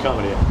else in this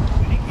comedy.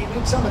 You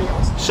need somebody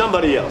else.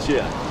 Somebody else,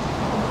 yeah.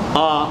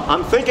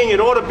 I'm thinking it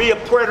ought to be a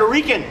Puerto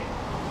Rican.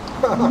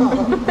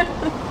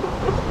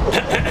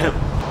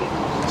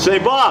 Say,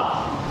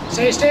 Bob.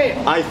 Say, Steve.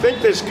 I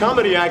think this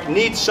comedy act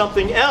needs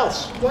something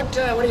else. What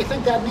do you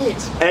think that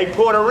needs? A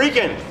Puerto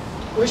Rican.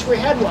 Wish we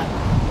had one.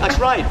 That's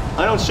right.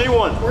 I don't see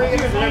one. Where are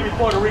you Every going to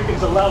Puerto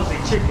Rican's a lousy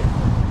chicken.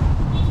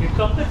 Here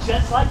come the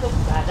jets like a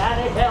bat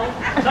out of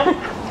hell.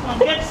 Someone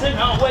gets in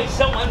our way,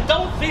 someone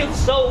don't feel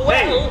so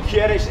well. Hey,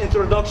 ¿quieres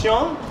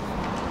introducción?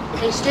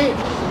 Hey, Steve.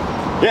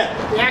 Yeah,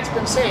 The act's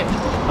been saved.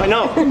 I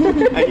know.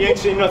 And you ain't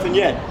seen nothing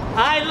yet.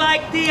 I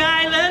like the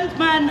island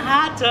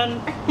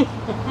Manhattan.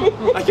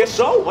 I guess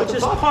so. What Which the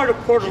is fuck? part of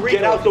Puerto Rico.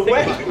 Get out the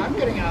way. I'm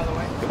getting out of the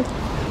way.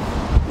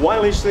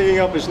 While he's cleaning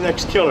up his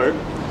next killer,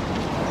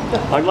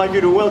 I'd like you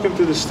to welcome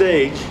to the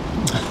stage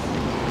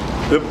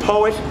the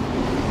poet,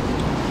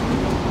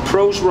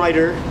 prose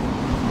writer,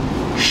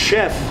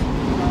 chef,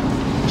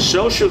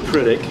 social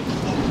critic,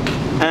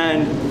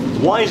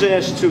 and wise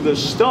ass to the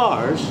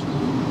stars,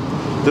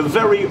 the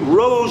very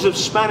Rose of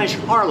Spanish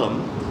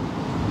Harlem,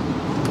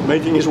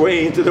 making his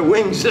way into the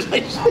wings, as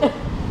I said.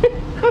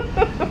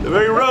 The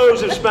very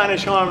Rose of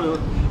Spanish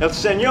Harlem, el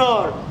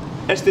señor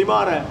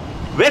estimada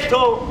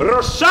Beto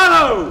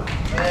Rosado.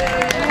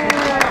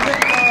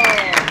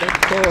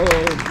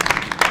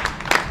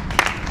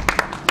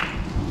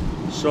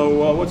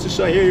 So, what's this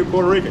I hear you're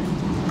Puerto Rican?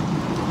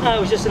 It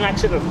was just an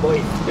accident, boy.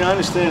 Yeah, I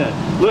understand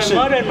that. Listen,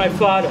 My mother and my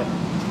father,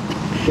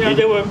 you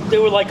know, they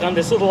were like on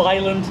this little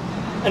island,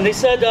 and they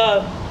said,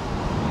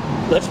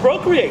 let's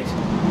procreate.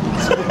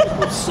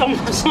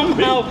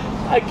 Somehow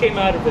I came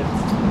out of it.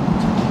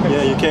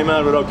 yeah, you came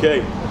out of it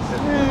okay.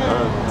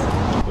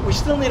 But we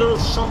still need a little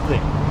something.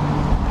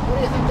 What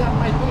do you think that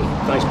might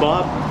be? Thanks,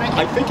 Bob. Thank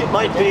you. I think it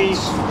might be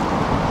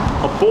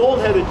a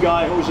bald-headed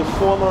guy who was a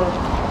former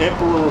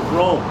emperor of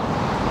Rome.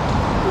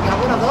 We got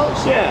one of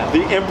those. Yeah,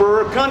 the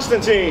Emperor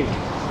Constantine.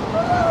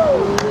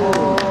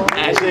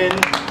 As in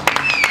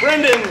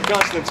Brendan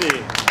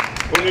Constantine,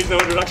 who needs no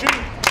introduction,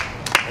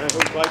 and who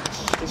quite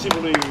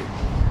conceivably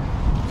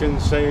can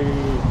say,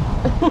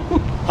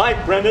 "Hi,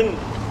 Brendan."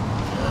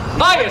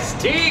 Hiya,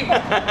 Steve!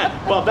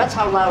 Well, that's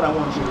how loud I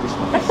want you to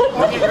respond.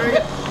 Okay, very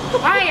good.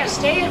 Hiya,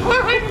 Steve.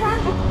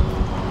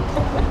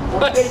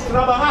 ¿Qué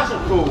trabajas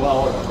tú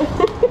ahora?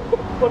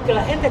 Porque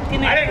la gente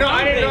tiene I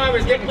didn't know I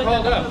was getting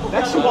called up.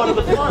 That's part of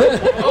the fun.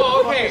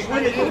 Oh, okay. These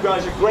really you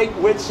guys are great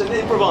wits and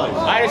improvise.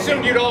 I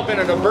assumed you'd all been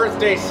at a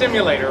birthday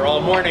simulator all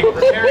morning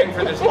preparing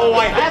for this. Oh,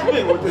 I have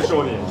been with this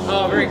audience.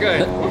 Oh, very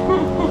good.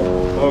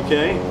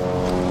 Okay.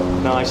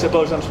 Now, I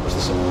suppose I'm supposed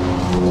to say.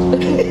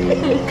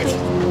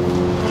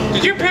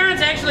 Did your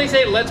parents actually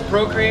say, let's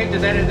procreate?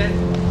 Did that?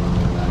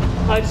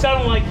 It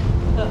sounded like,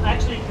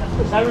 actually,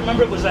 as I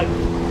remember, it was like,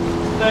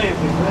 baby.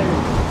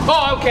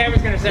 Oh, okay, I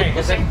was going to say.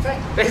 'Cause Same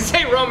thing. they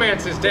say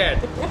romance is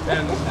dead.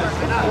 And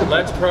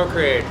let's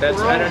procreate. That's,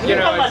 I don't, You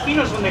know,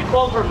 Latinos, when they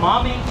call her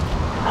mommy,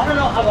 I don't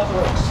know how that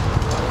works.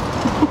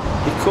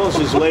 He calls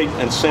his late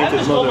and I sainted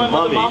was told mother my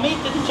mother mommy.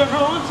 mommy, didn't turn her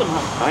on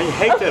somehow. I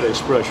hate that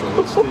expression.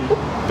 It's the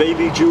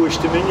baby Jewish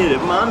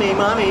diminutive, mommy,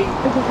 mommy.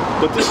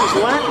 But this is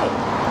Latin.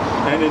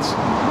 And it's,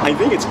 I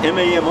think it's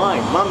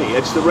M-A-M-I, mommy.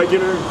 It's the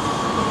regular,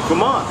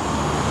 come on.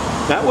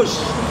 That was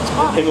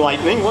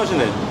enlightening,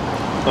 wasn't it?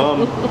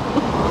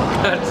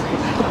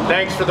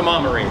 Thanks for the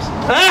mommaries.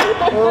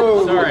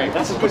 Sorry.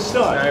 That's a good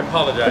start. I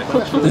apologize.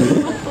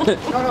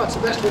 No, it's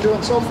the best we're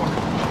doing so far.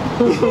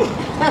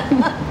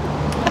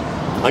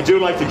 I do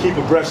like to keep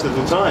abreast of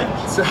the time.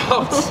 So,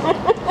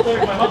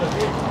 There's my mother.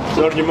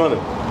 So did your mother.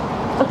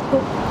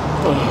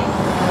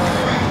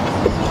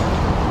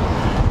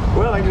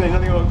 Well, actually,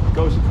 nothing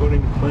goes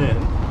according to plan.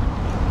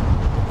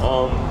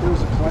 There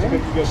was a plan?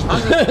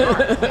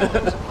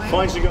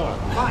 Fine cigar.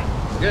 Fine.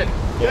 good.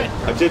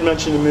 Yeah, I did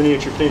mention the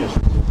miniature penis.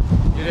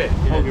 You did. I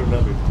hope you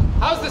remembered.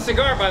 How's the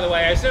cigar, by the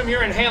way? I assume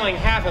you're inhaling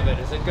half of it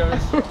as it goes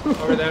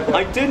over that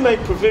way. I did make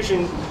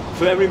provision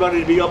for everybody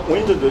to be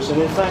upwind of this, and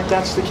in fact,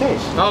 that's the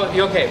case. Oh,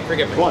 okay,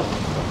 forgive me. What?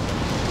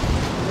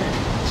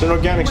 It's an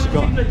organic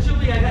cigar. When I was in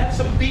Chile, I had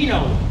some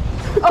Beano.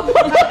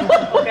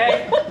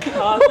 Okay?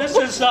 This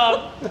is,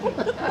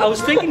 I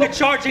was thinking of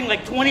charging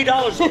like $20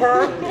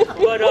 per,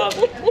 but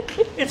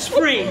it's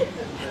free.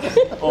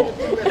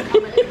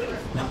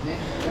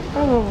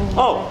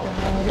 Oh,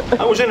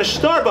 I was in a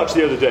Starbucks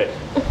the other day.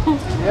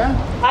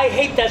 I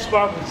hate that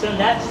Starbucks, and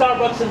that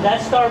Starbucks, and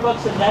that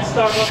Starbucks, and that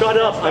Starbucks. Shut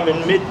up, I'm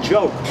in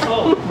mid-joke.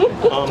 Oh.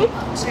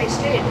 Say,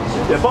 Steve.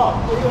 Yeah,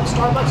 Bob. Were you in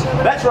Starbucks the other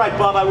day? That's right,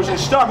 Bob, I was in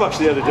Starbucks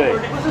the other day.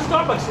 It was a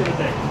Starbucks the other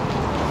day.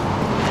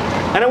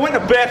 And I went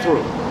in the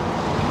bathroom.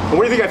 And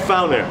what do you think I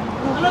found there?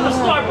 Another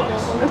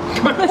Starbucks.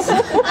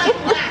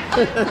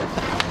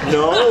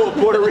 No, a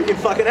Puerto Rican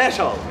fucking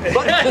asshole.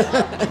 But,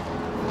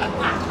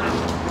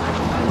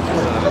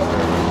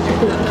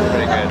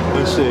 Pretty good.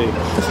 let's see.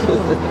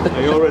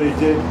 I already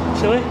did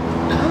Chile?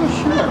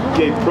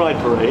 Gay Pride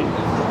Parade.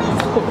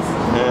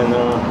 And,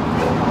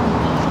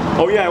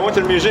 oh yeah, I went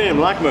to the museum,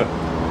 LACMA,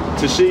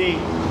 to see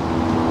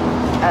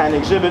an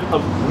exhibit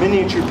of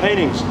miniature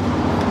paintings,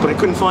 but I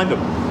couldn't find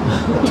them.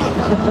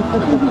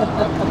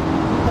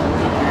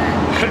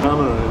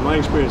 In my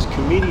experience,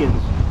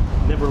 comedians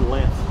never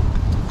laugh.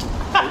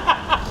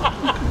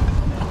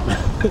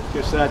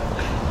 Guess that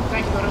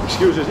Thank you, buddy.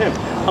 excuses him.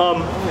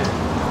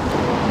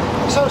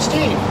 So,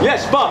 Steve,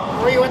 Yes,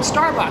 Bob. were you in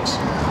Starbucks?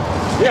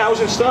 Yeah, I was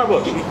in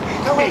Starbucks.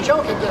 Tell me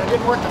joking that it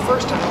didn't work the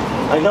first time.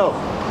 I know.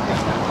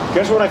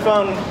 Guess what I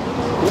found?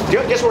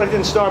 Guess what I did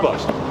in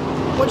Starbucks?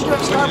 What'd you do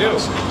at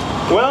Starbucks?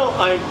 Well,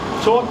 I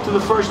talked to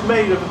the first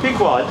mate of the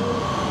Pequod,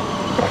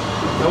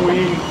 and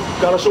we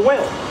got us a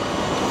whale.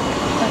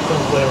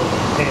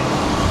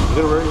 Is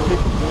it a regular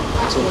Pequod?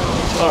 That's a little.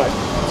 All right.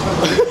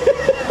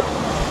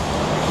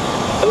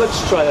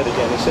 Let's try that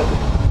again. He said that.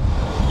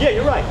 Yeah,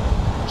 you're right.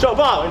 So,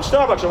 Bob, in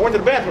Starbucks, I went to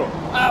the bathroom.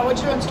 What'd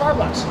you do in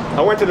Starbucks?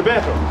 I went to the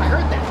bathroom. I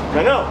heard that.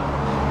 I know.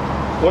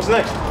 What's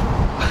next?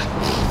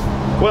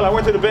 Well, I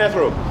went to the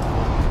bathroom.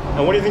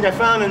 And what do you think I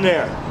found in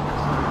there?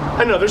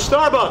 Another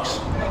Starbucks.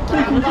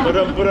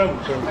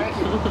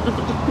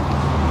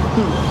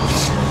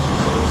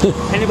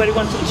 Anybody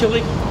want some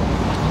chili?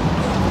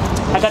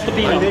 I got the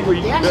Beano. I think we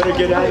better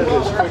get out of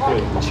this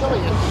quickly.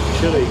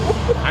 Chili.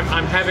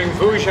 I'm having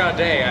Vuja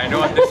Day. I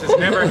know this has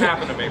never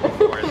happened to me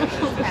before.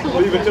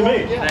 Leave it to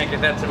me. Thank you,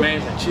 that's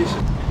amazing. Jesus.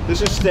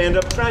 This is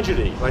stand-up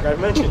tragedy, like I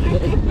mentioned.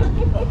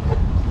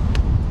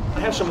 I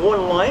have some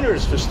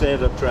one-liners for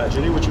stand-up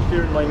tragedy, which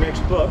appear in my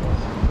next book,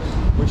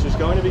 which is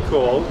going to be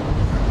called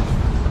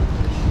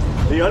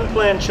The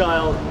Unplanned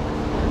Child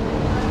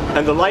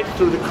and the Light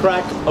Through the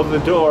Crack of the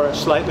Door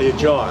Slightly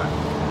Ajar.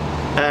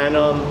 And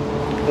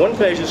one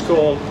page is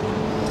called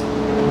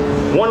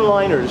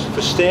One-Liners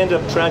for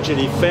Stand-Up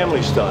Tragedy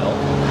Family Style,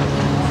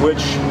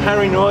 which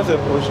Harry Northup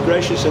was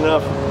gracious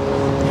enough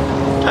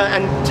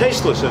and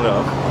tasteless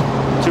enough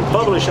to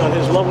publish on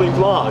his lovely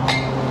blog.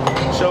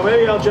 So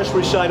maybe I'll just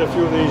recite a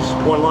few of these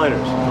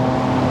one-liners.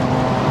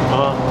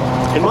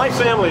 In my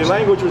family,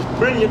 language was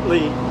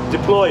brilliantly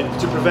deployed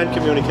to prevent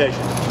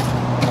communication.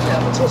 Yeah,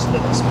 let's listen to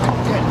this.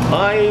 Good.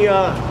 I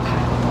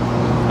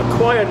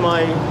acquired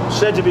my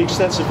said-to-be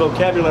extensive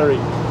vocabulary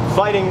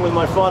fighting with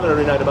my father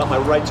every night about my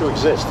right to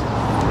exist.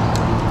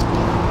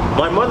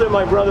 My mother,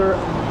 my brother,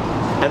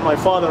 and my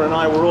father and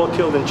I were all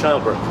killed in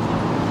childbirth.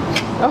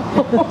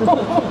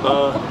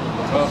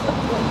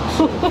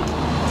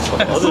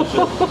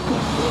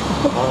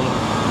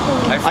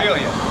 I feel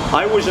you.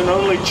 I was an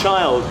only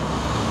child.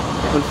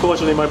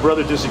 Unfortunately, my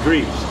brother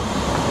disagrees.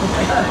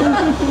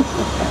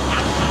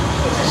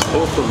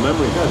 All from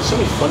memory. God, there's so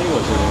many funny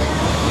ones in there.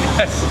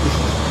 Yes.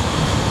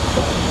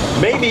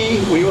 Maybe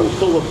we ought to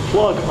pull a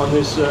plug on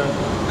this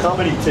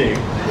comedy team.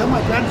 Yeah,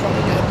 my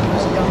grandfather did. He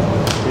was a young one.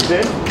 You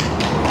did?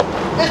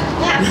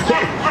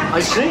 I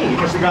see. He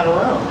must have got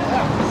around.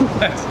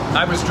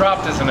 I was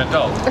dropped as an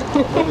adult.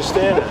 I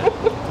understand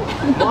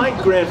that. My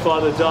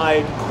grandfather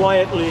died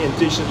quietly and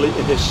decently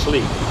in his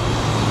sleep.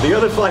 The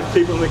other 5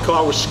 people in the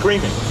car were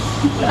screaming.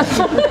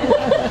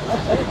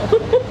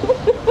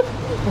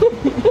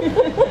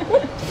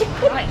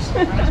 Nice.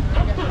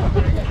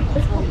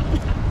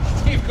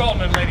 Steve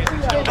Goldman, ladies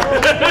and gentlemen.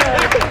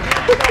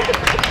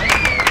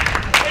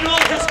 In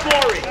all his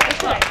glory.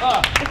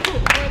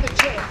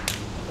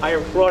 I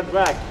have brought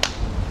back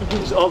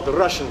his old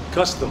Russian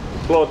custom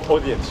applaud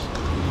audience.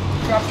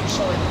 Dropped your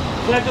sword.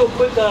 Can I do a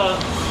quick,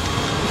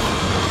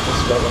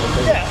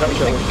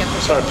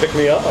 Trying to pick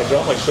me up, I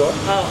dropped my sword.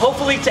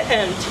 hopefully to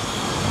end,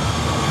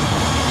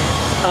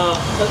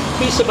 a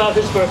piece about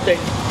his birthday.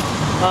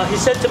 He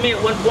said to me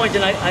at one point,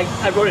 and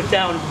I wrote it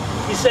down,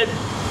 he said,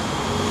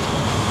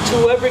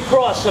 "To every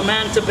cross a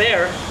man to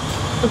bear,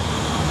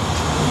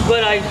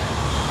 but I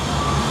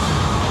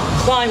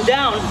climbed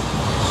down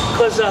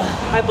because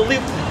I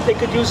believed they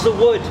could use the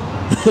wood."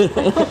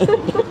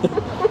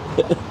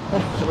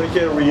 Somebody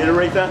care to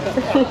reiterate that?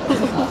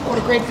 What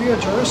a great view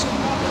of Jerusalem.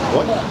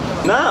 What?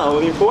 Now,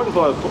 the important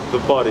part of the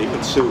party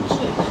ensues.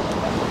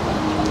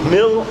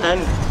 mill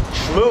and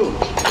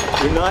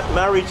schmooze. You're not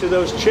married to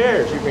those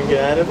chairs. You can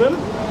get out of them,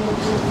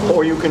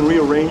 or you can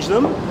rearrange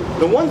them.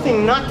 The one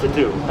thing not to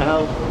do, and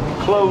I'll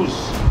close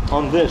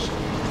on this,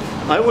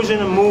 I was in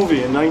a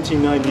movie in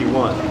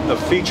 1991, a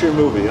feature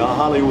movie, a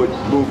Hollywood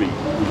movie,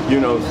 you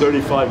know,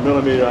 35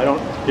 millimeter. I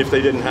don't, if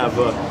they didn't have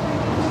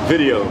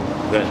video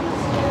then.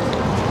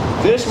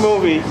 This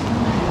movie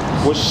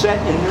was set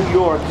in New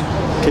York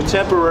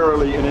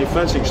contemporarily in a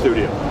fencing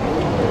studio.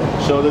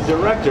 So the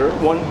director,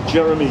 one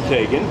Jeremy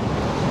Kagan,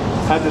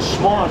 had the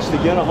smarts to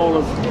get a hold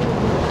of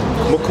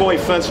McCoy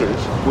fencers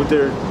with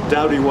their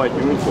dowdy white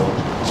uniforms.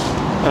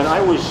 And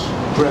I was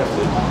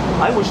drafted.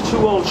 I was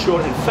too old,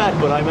 short, and fat,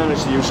 but I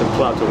managed to use some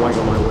clout to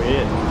wangle my way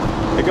in.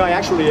 The guy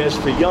actually asked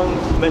for young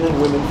men and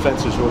women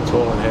fencers who were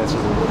tall and handsome.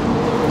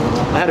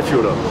 I had a few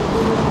of them.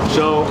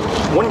 So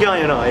one guy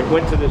and I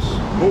went to this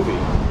movie,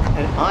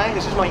 and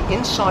this is my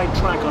inside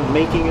track on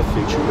making a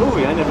feature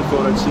movie. I never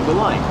thought I'd see the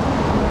light.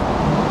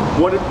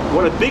 What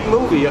a big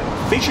movie, a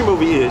feature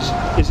movie is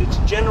it's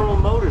General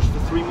Motors for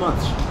 3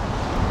 months.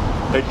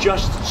 There are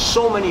just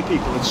so many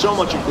people and so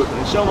much equipment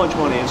and so much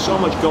money and so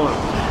much going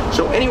on.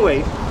 So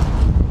anyway, so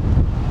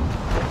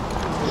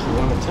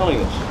why am I telling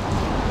this?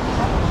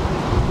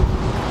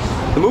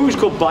 The movie's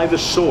called By the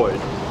Sword,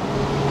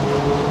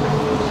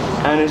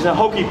 and it's a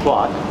hokey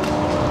plot,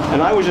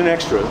 and I was an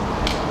extra.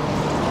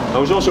 I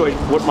was also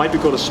what might be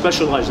called a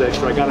specialized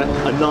extra. I got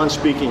a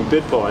non-speaking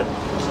bit part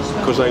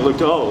because I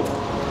looked old.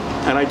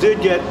 And I did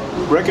get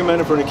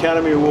recommended for an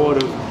Academy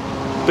Award of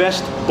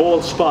Best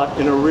Bald Spot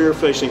in a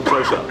Rear-Facing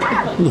Close-Up.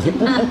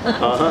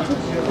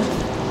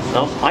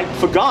 I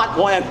forgot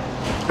why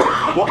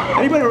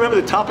anybody remember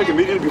the topic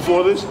immediately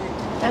before this?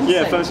 Fencing.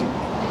 Yeah, fencing.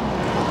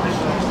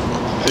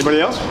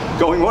 Anybody else?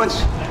 Going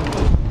once?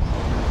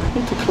 I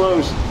need to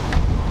close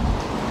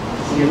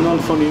on a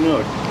non-funny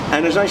note.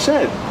 And as I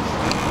said,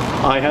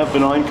 I have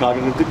benign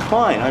cognitive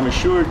decline. I'm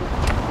assured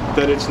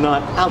that it's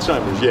not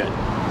Alzheimer's yet.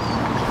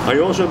 I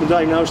also have been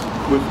diagnosed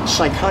with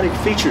psychotic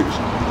features.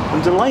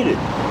 I'm delighted.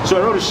 So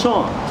I wrote a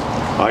song.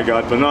 I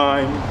got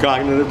benign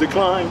cognitive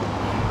decline.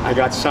 I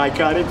got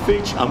psychotic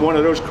features. I'm one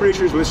of those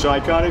creatures with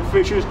psychotic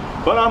features,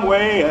 but I'm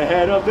way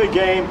ahead of the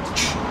game.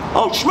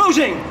 Oh,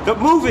 schmoozing, the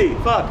movie,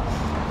 fuck.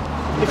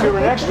 If you're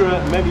an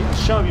extra, maybe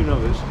some of you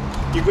know this,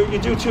 you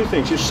do two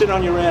things. You sit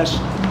on your ass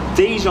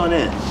days on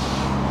end.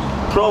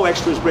 Pro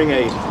extras bring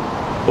a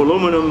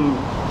aluminum,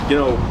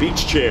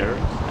 beach chair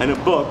and a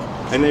book,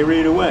 and they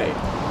read away.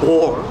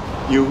 Or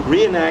you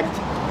reenact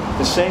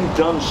the same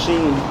dumb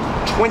scene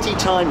 20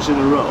 times in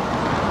a row.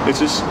 It's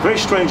this very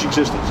strange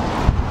existence.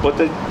 But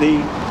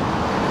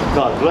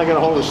God, I got a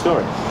hold of the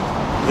story.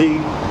 The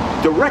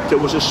director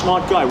was a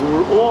smart guy. We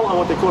were all on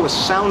what they call a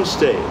sound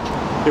stage.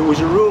 It was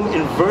a room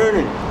in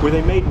Vernon where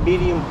they made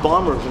medium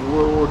bombers in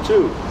World War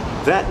II.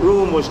 That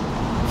room was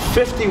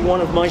 51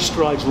 of my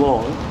strides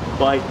long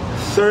by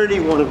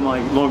 31 of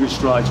my longest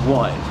strides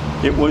wide.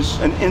 It was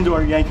an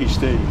indoor Yankee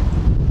stadium.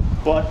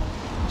 But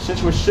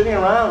since we're sitting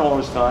around all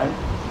this time,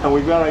 and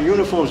we've got our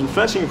uniforms and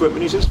fencing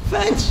equipment, he says,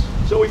 fence!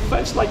 So we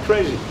fenced like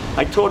crazy.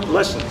 I taught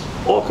lessons,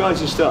 all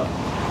kinds of stuff.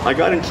 I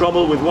got in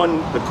trouble with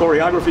the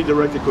choreography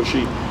director, because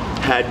she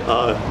had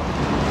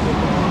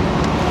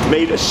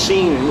made a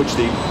scene in which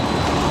the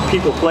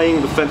people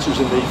playing the fencers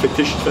in the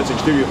fictitious fencing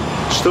studio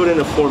stood in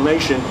a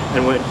formation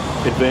and went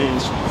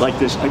advanced like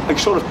this, a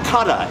sort of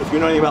kata, if you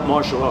know anything about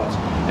martial arts,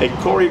 a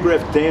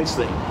choreographed dance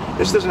thing.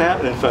 This doesn't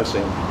happen in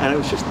fencing, and I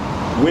was just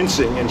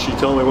wincing, and she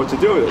told me what to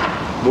do with it.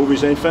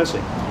 Movies ain't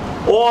fencing.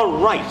 All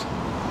right.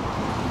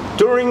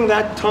 During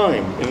that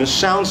time in the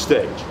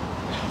soundstage,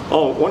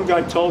 one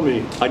guy told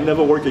me I'd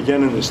never work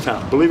again in this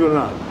town. Believe it or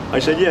not. I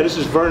said, yeah, this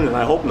is Vernon.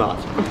 I hope not.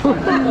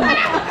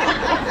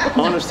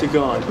 Honest to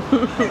God.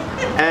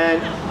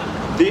 And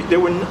there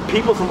were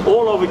people from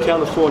all over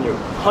California,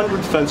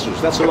 100 fencers.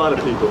 That's a lot of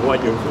people,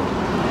 white uniform,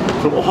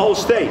 from the whole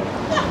state.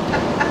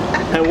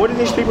 And what did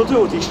these people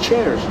do with these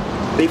chairs?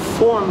 They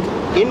formed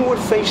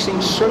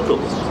inward-facing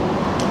circles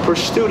per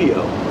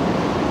studio.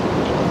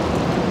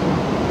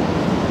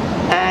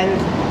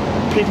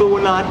 And people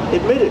were not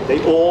admitted.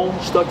 They all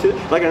stuck to,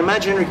 like an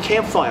imaginary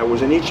campfire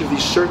was in each of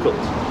these circles.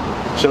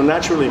 So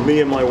naturally,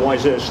 me and my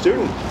wise-ass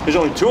student, there's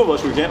only 2 of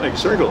us, we can't make a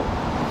circle.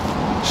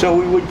 So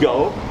we would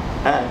go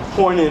and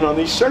point in on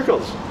these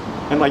circles.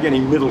 And like any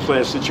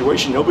middle-class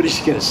situation, nobody's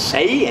going to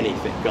say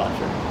anything,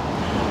 Godfrey.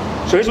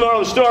 So here's the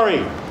moral of the story.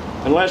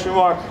 And last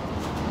remark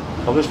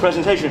of this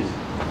presentation.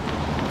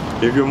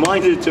 If you're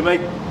minded to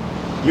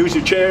use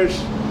your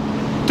chairs,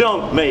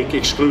 don't make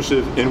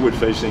exclusive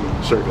inward-facing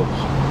circles.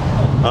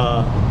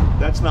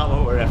 That's not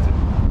what we're after.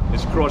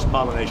 It's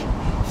cross-pollination.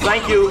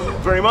 Thank you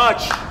very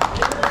much.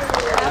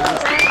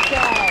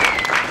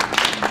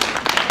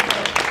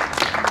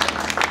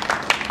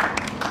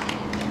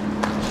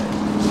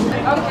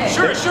 Okay.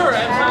 Sure.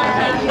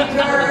 Happy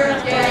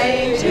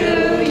birthday to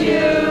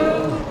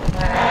you.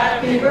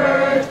 Happy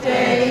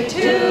birthday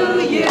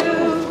to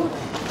you.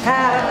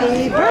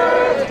 Happy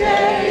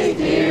birthday,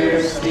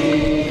 dear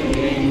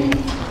Steve.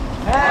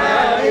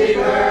 Happy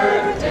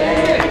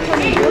birthday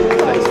to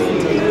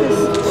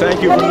you. Thank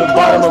you from the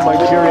bottom of my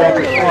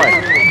geriatric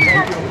heart.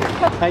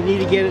 I need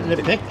to get it in the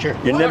picture.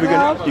 You're never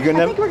gonna. I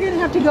think we're gonna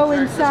have to go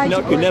inside. No,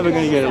 you're never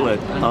gonna get it lit.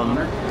 How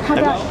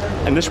about?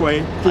 And this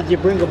way. Did you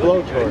bring a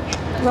blowtorch?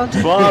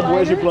 Bob,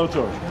 where's your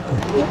blowtorch?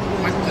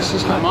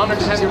 I'm honored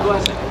to have your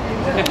blessing.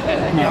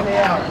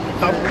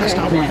 That's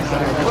not working.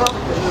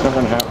 Not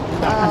gonna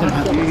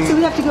happen. So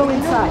we have to go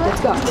inside.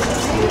 Let's go.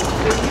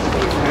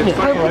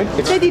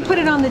 Maybe put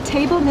it on the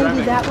table.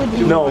 Maybe that would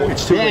be. No,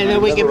 it's too. Yeah, and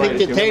then we can pick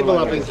the table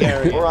up and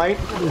carry it. All right.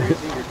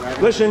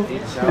 Listen,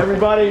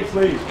 everybody,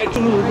 please.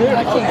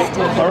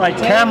 All right,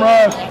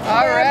 camera.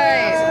 All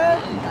right.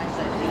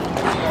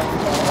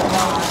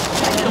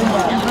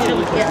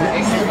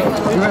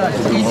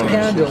 Each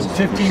candle,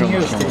 15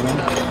 years, Stephen.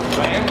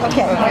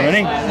 Okay.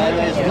 Ready?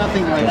 There's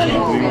nothing like it.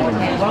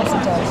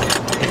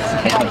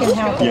 I can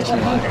help you.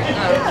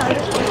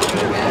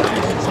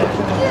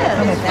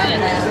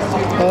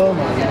 Oh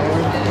my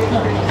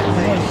Lord.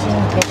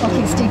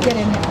 Okay, Steve, get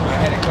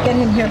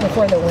in here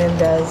before the wind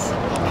does.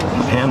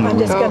 I'm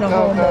just gonna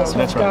hold this.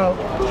 Let's go.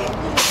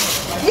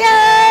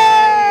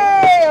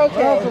 Yay!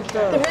 Okay.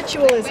 The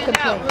ritual is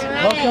complete.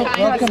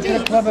 Welcome to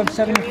the club of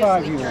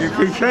 75 years. You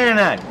keep saying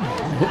that.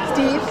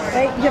 Steve,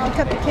 right? You have to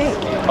cut the cake.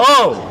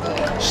 Oh!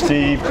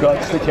 Steve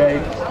cuts the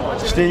cake.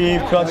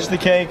 Steve cuts the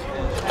cake.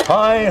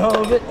 Hi,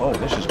 hold it. Oh,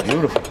 this is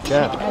beautiful.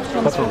 Yeah.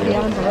 Comes from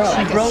beyond the road.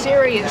 Like a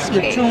serious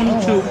cake. She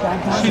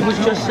was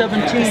just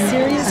 17.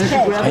 Serious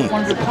cake. Grabbed it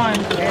 100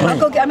 times.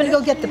 I'm gonna go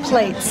get the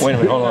plates. Wait a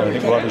minute, hold on. I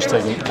think Rodley's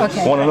taking.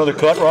 Okay. Want another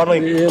cut,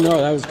 Rodley? Yeah, no,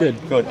 that was good.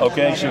 Good.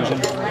 Okay,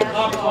 Susan.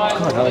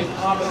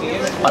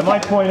 I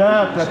might point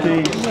out that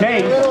the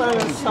cake,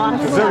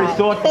 a very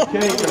thoughtful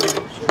cake, is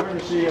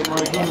courtesy of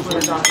my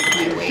Goldman Dr.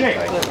 Peter Shake.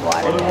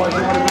 Otherwise, it would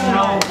have been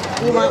no.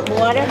 You want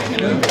water?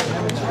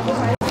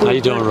 How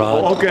you doing,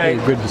 Rod? Okay.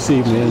 Good to see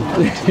you, man.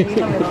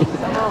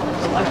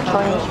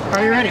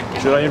 Are you ready?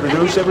 Should I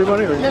introduce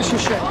everybody? Or? Yes, you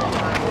should.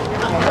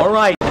 All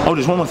right. Oh,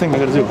 there's one more thing I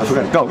gotta do. I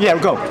forgot. Go. Yeah,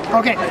 go.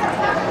 Okay.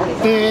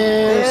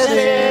 This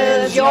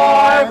is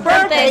your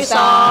birthday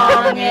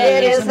song.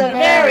 It isn't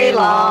very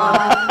long.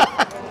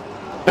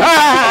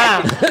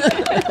 I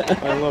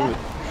love it.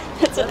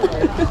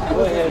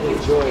 Go ahead,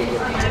 enjoy it.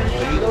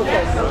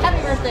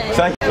 Happy birthday.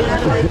 Thank you.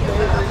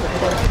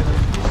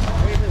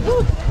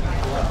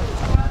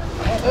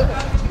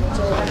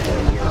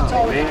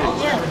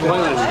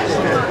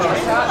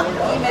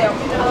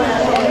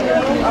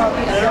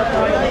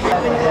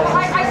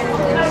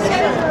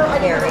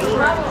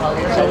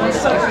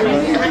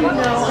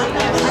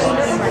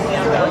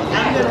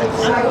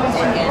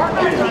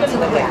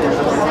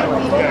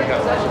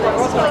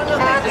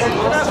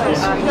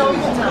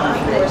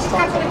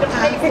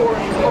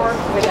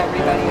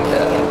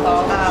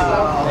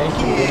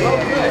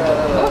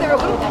 Oh, there are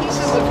little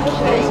pieces of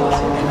cake.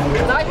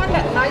 And I had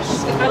that nice.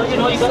 You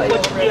know, you got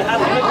what you have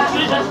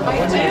to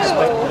make decisions.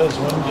 I do.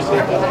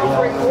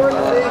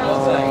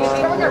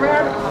 Going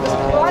around,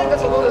 buying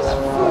us all this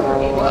food.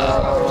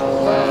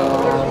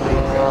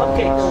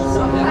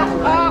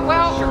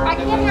 Well, I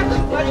can't have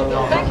too much.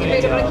 Thank you,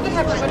 David. I can't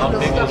have too much of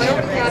this stuff. I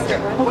already had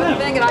one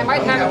thing, and I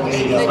might have it.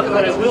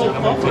 But it will.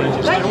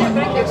 Thank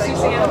you,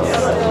 Suzanne.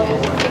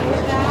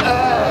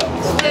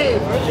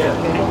 Steve.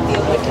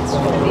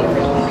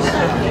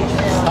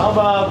 How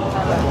about?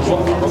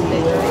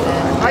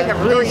 I have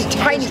really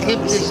tiny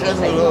pieces.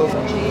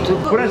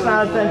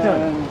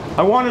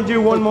 I want to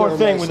do one more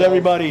thing with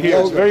everybody here.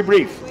 It's very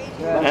brief.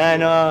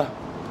 And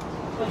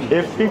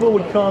if people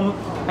would come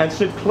and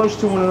sit close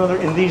to one another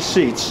in these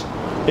seats,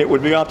 it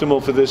would be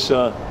optimal for this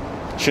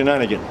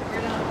shenanigan.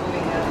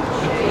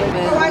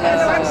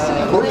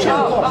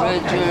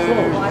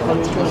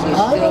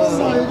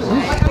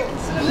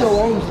 He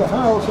owns the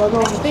house. I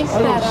don't see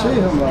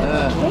him much.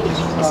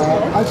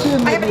 I see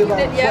him maybe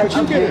about twice a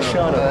Get a year.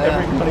 shot of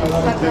everybody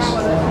like this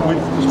with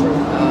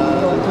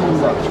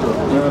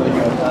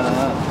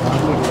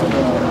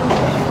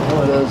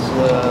There's,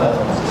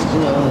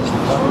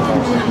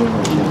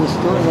 he's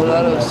doing a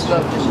lot of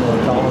stuff.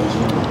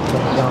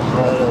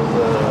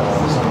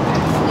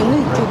 You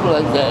need people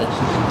like that,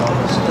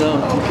 to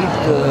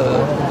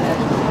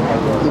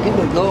keep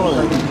it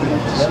going.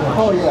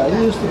 Oh yeah, he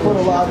used to put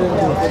a lot in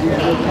there, but he's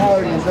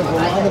retired and does a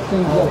lot of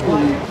things that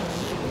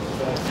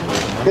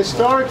the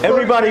historic.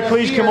 everybody,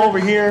 please come over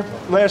here.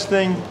 Last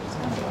thing,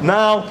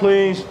 now,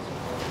 please,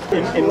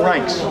 in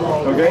ranks,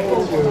 okay?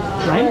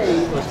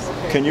 Ranks?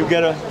 Can you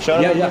get a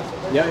shot of it?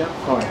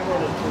 Yeah. All right.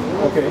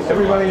 Okay,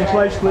 everybody in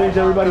place, please.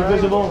 Everybody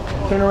visible.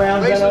 Turn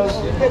around, Benno.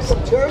 Get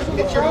some chairs.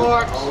 Get your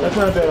marks. That's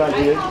not a bad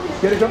idea.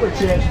 Get a couple of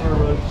chairs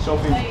for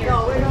Sophie.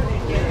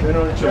 They're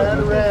not a chair.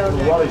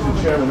 Wally's the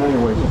chairman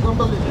anyway.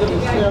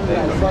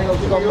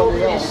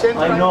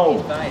 I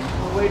know.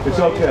 It's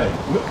okay.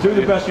 Do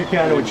the best you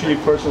can to achieve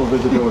personal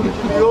visibility.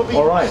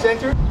 All right.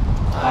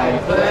 I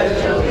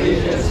pledge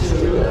allegiance to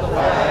the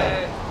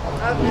flag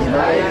of the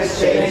United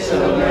States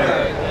of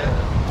America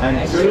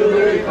and to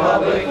the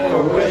republic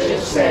for which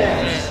it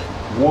stands,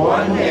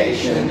 one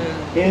nation,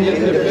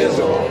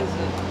 indivisible.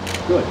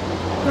 Good.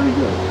 Very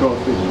good. Go,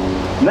 please.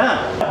 Now,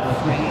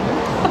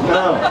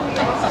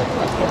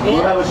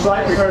 we'll have a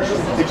slight rehearsal.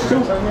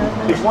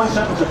 It's one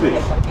sentence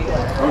apiece.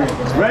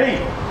 Okay. Ready?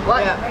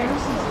 What?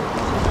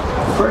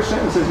 The first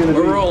sentence is going to be...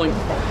 We're rolling.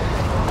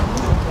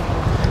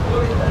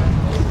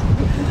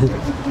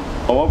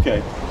 Oh,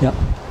 okay. Yep.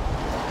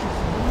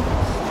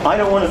 I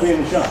don't want to be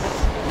in the shot.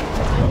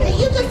 Can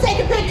you just take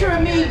a picture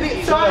of me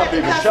so I don't have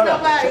to cuss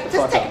nobody?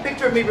 Just take a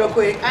picture of me real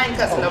quick. I ain't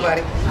cussing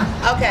nobody.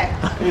 Okay.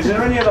 Is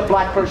there any other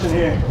black person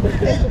here?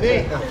 It's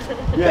me.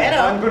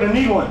 Yeah, I'm going to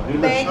need one.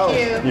 Thank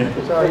you. Yeah.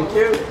 Thank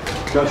you.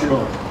 Got your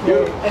own.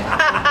 You.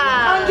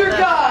 Under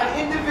God,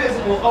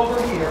 indivisible, over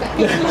here.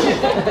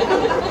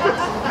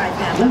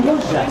 Who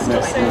knows that?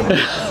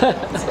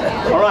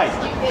 All right.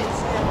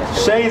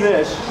 Say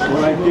this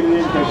when I give you the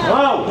indication.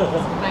 Hello!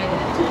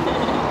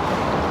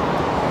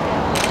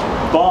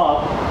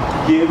 Bob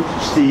gives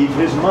Steve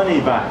his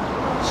money back.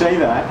 Say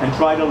that and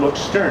try to look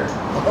stern.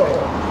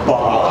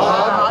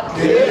 Bob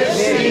gives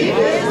Steve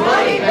his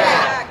money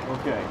back.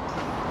 Okay.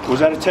 Was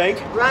that a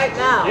take? Right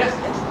now. Yes.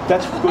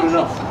 That's good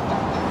enough.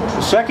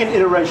 The second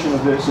iteration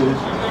of this is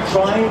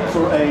trying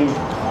for a...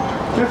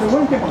 Jeffrey, why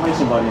don't you get behind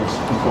somebody and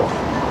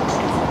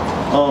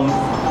talk?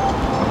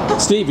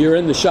 Steve, you're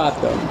in the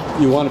shot, though.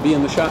 You want to be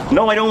in the shot?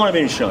 No, I don't want to be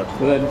in the shot.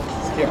 Well, then,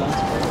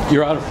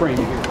 you're out of frame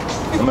here.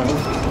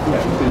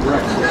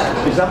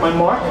 Is that my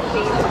mark?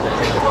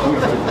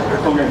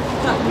 Okay.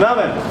 Now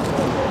then,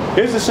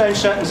 here's the same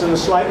sentence in a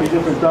slightly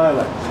different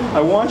dialect.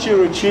 I want you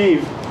to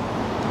achieve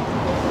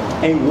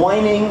a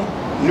whining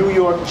New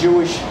York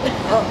Jewish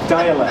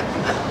dialect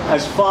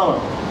as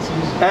follows.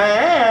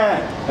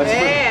 That's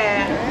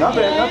not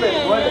bad, not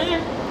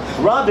bad.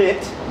 Rub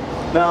it.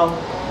 Now,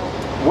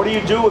 what do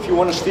you do if you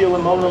want to steal a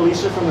Mona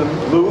Lisa from the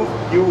Louvre?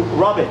 You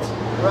rub it.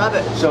 Rub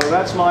it. So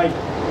that's my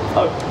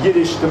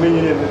Yiddish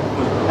diminutive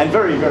and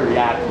very, very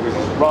accurate,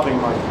 robbing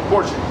my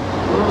fortune.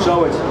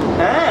 So it's 3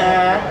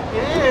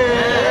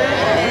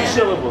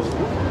 syllables.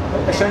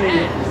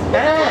 Ascending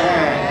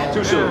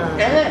 2 syllables.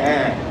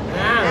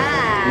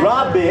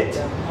 Rob it,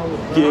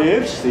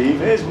 give Steve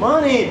his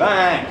money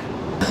back.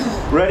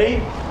 Ready?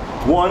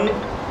 1,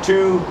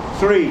 2,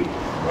 3.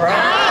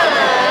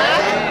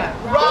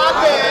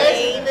 Rob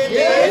it,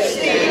 give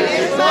Steve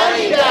his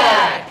money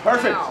back.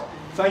 Perfect.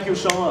 Thank you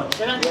so much.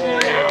 Rabbit.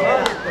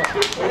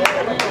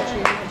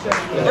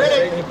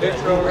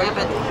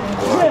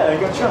 Yeah,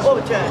 good job.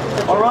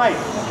 All right.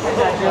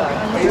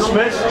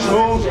 Dismiss,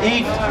 smooth,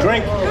 eat,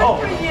 drink. Oh,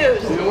 You're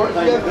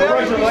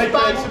very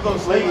responsible.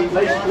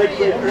 Lake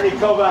Ernie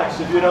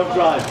Kovacs, if you don't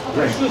drive,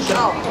 drink.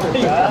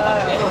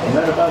 And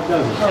that about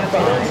does it.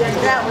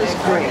 That was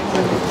great.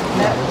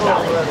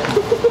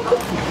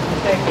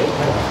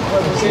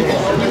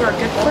 You're a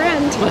good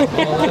friend.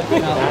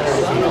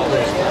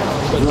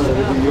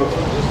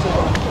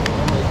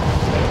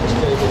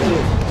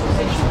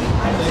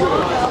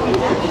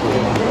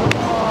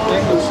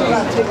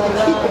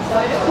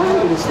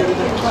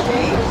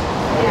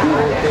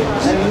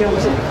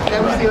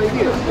 That was the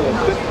idea.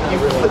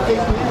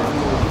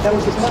 That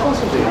was the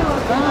possibility.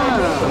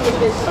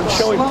 I'm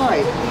showing.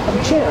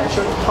 I'm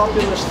showing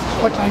populist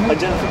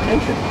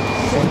identification.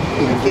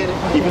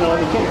 Even though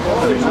I'm a kid.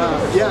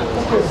 Yeah.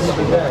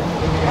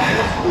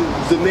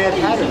 The Mad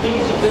Hatter.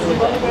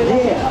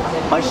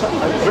 Yeah. My son,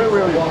 I'm very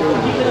rarely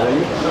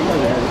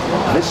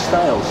this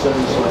style,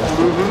 7 slash.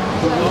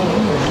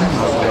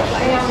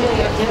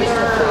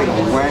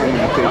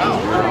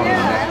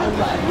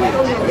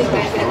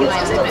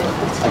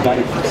 I got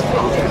it.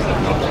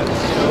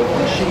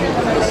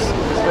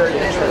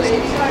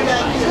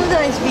 So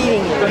nice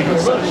meeting you.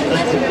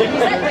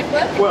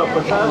 Well,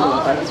 but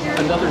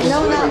another. No,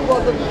 not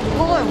well. The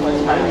poem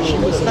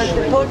was nice,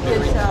 but the book is a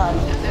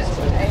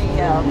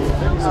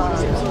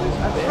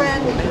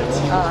friend.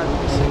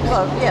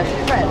 Well, yes, a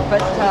friend,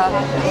 but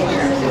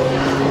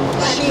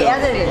she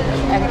edited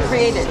and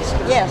created.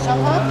 Yes,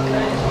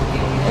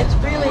 It's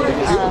really,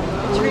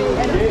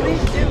 and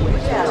please do.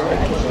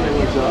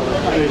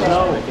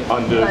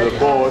 Under the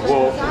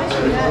boardwalk.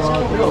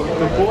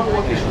 The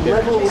boardwalk is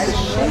level with the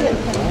sand.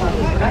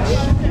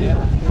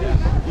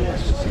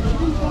 Yes.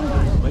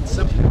 It's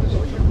simple.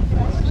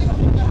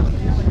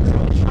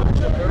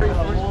 Very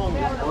long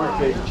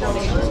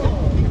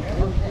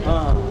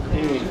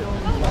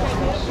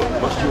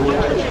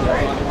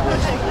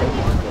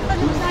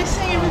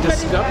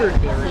Discovered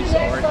berries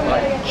are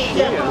like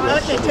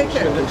chance. Okay, take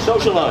care.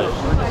 Socialize.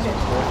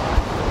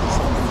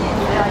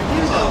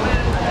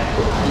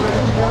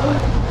 I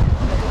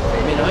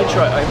mean, I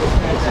try.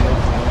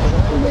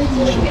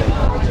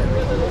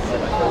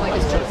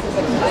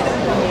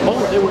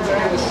 They were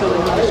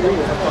selling on the street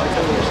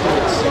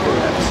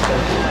cigarettes.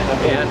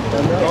 And,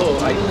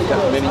 I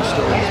got many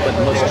stories, but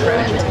the most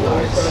tragic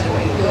was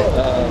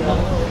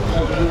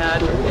he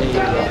had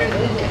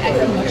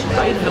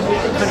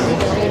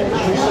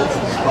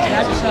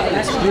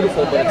it's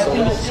beautiful, but it's a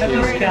little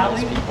scary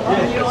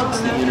because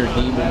it's the inner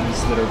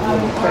demons that are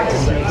being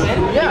practiced.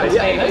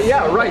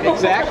 Yeah, right,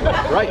 exactly,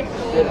 right.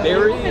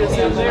 Barry is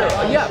in there.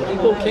 Yeah,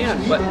 people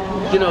can, but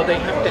you know, they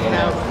have to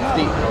have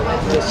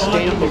the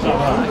stamp of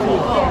approval.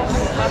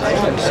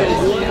 And so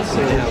once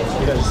they have,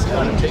 because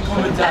take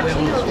photographs,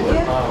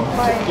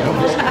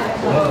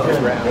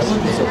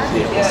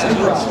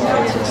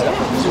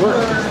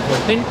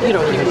 and you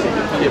know, he would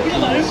give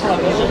these,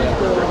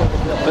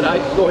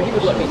 but he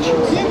would let me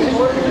choose.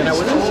 And I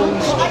would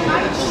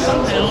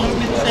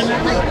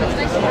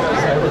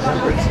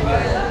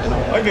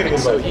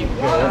so he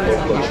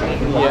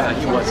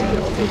wasn't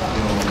guilty.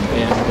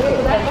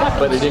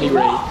 But at any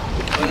rate,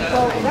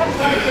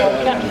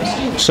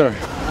 Sir.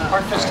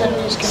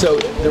 so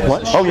there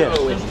was a show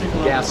in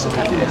gas and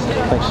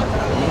Thanks.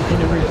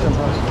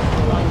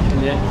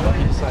 and then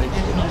he decided to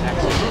get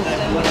Texas.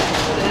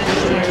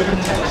 He took a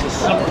Texas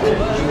summer. He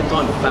had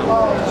gone to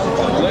Fountain.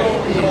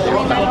 They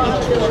were about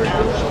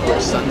where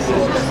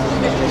sunset.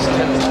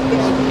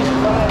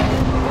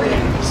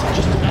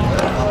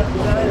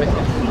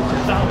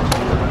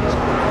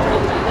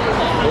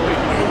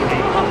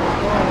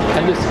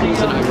 And this was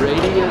an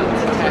Iranian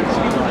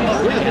taxi.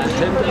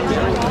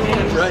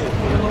 Right.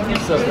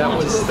 So that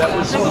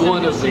was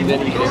one of the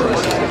many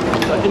errors.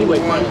 Anyway,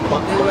 finally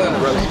bought the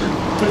roaster.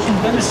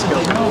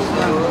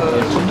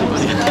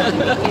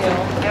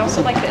 I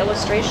also like the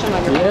illustration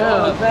on your book.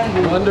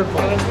 Yeah, wonderful.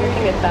 I was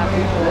looking at that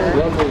before.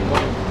 Lovely.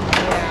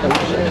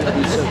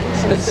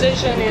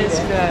 Precision is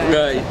good.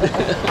 Right.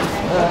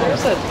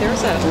 There's a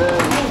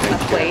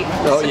plate,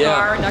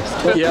 cigar next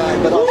to it. Yeah.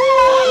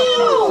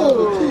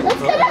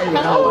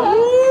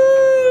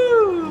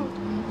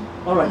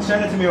 All right,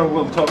 send it to me or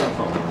we'll talk on the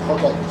phone.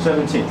 Okay.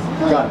 17th.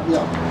 Got it.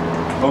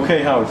 Yeah.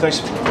 Okay, Howard,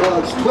 thanks.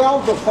 Well, it's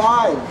 12 to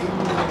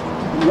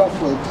 5,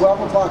 roughly.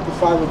 12 o'clock to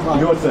 5 o'clock.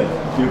 Your thing,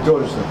 your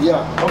daughter's thing.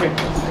 Yeah. Okay.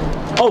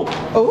 Oh,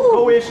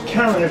 go ask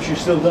Karen if she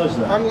still does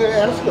that. I'm going to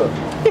ask her.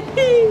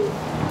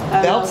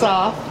 Belts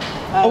off.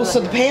 Oh, so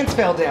the pants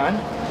fell down,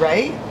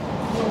 right?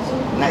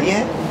 Not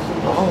yet?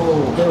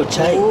 Oh, they were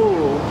tight.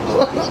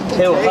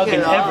 They were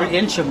hugging every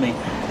inch of me.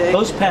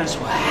 Those pants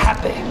were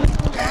happy.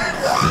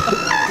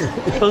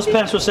 Those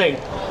pants were saying,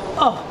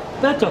 "Oh,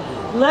 Beto,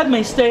 let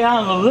me stay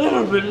on a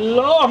little bit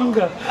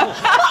longer."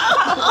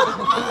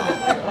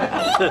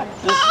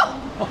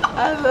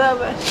 I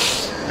love it.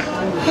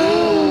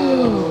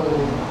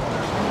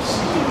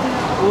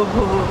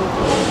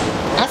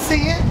 I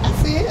see it. I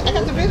see it. I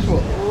got the visual.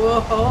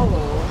 Whoa.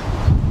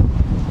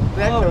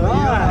 Beto, you're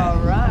all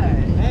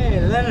right. Hey,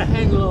 let it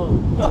hang low.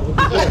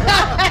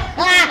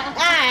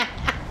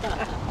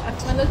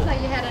 It looks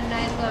like you had a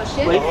nice little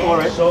shift. Wait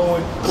for it.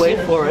 Wait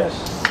for it.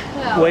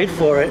 Well, Wait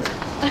for it.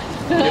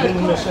 You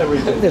didn't miss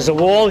everything. There's a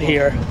wall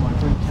here.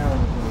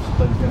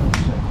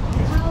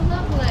 how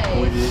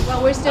lovely.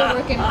 Well, we're still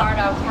working hard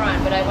out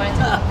front, but I wanted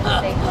to come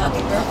and say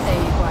happy birthday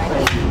before I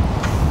leave.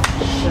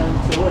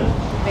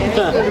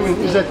 Very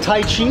good. Is that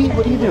Tai Chi?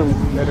 What are you doing?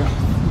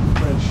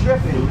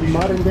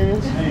 Modern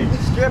dance?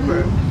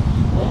 Stripper.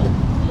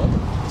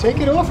 Take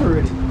it off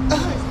already.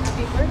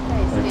 Happy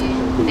birthday,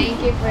 Steve. Thank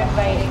you for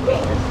inviting me.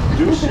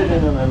 Do sit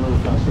in on that little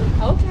concert.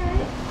 Okay,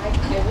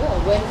 I will.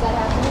 When's that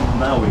happening?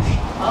 Maui.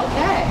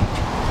 Okay.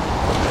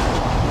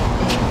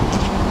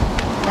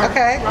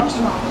 Okay.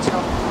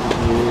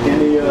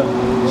 Any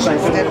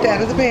Stepped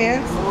out of the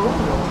pants.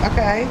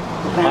 Okay.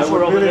 I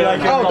would really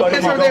like everybody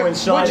to go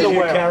inside and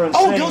hear Karen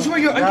sing. Those were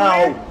your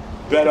underwear?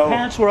 Beto.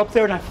 Pants were up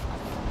there,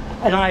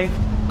 and I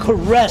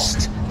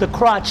caressed the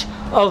crotch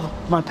of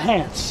my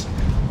pants.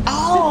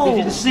 Oh.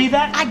 Did you see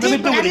that? I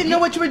did, but I didn't know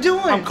what you were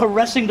doing. I'm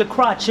caressing the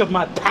crotch of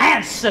my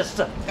pants,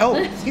 sister. Oh,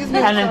 excuse me.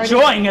 And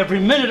enjoying every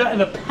minute, and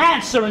the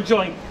pants are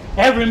enjoying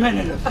every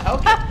minute of it.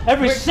 Okay.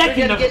 Every We're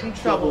second gonna of get it. in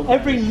trouble.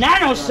 Every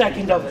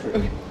nanosecond of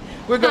it.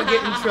 We're going to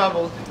get in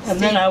trouble. And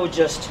then I would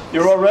just...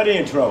 You're already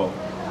in trouble.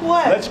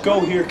 What? Let's go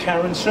hear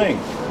Karen sing.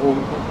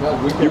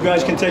 You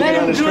guys can take it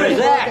on the street.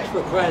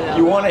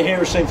 You want to hear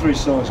her sing 3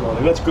 songs on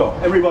it. Let's go.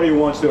 Everybody who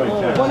wants to.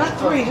 Well, not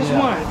 3, just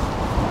 1.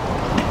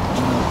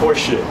 Or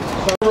shit.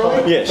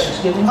 Yes.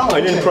 I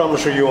didn't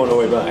promise her you on the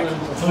way back.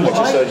 I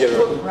just said get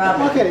her.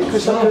 Okay,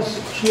 because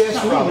she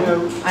asked me, you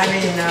know. I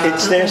mean, It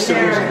stands to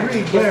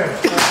reason.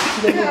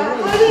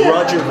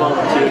 Roger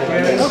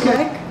volunteered.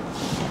 Okay.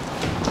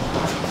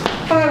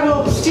 All right,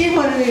 well, Steve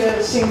wanted me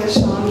to sing this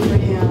song for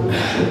him.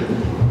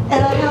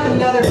 And I have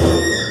another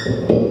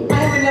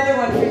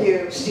one for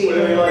you, Steve. What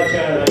do you like,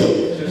 Karen?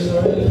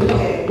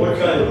 Okay. What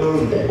kind of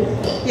moon?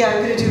 Yeah,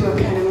 I'm going to do a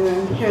kind of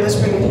moon. Here, let's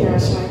bring it here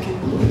so I can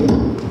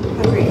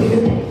agree you.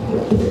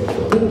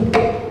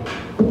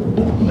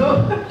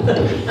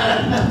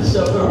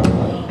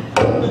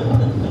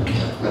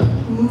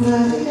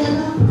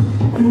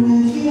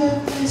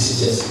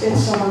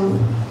 It's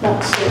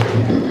not straight.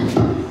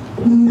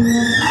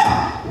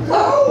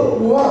 Oh,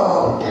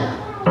 whoa.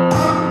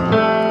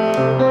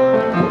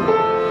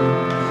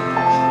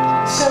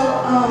 So,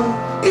 I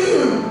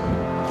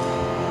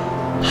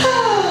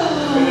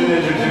didn't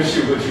introduce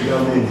you, but you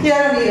don't need. yeah, I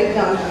don't need it.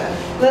 No.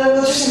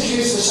 Let's just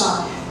introduce the song.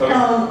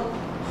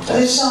 Okay.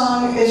 This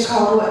song is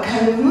called "What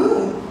Kind of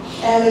Moon,"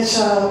 and it's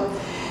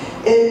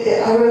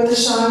I wrote the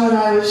song when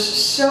I was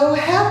so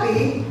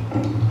happy.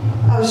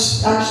 I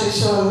was actually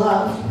so in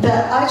love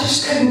that I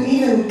just couldn't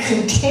even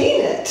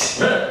contain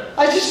it.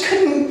 I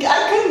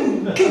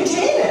couldn't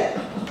contain it.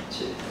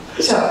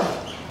 So,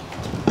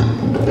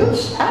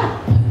 oops, ah.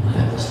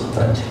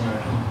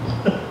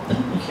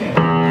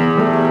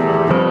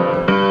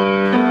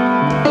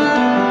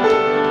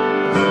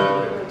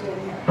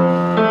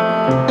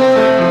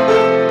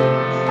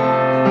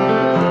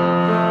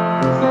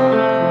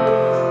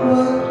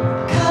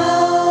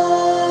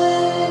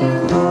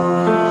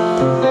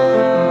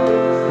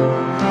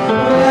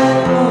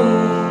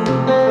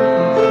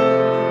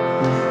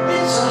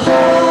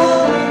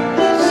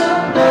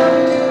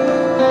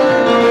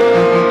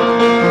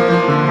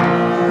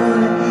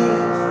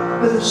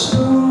 With a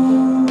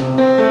spoon.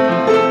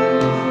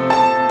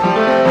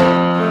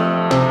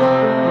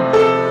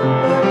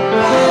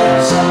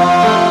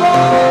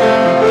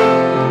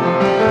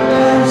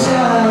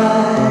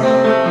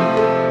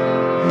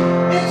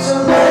 It's a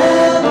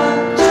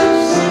lemon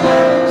juicy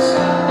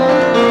sky.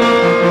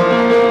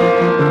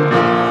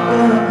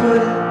 Gonna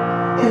put it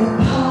in a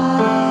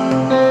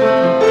pie.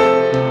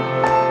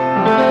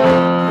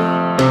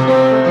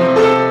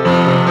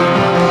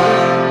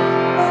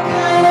 What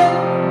kind of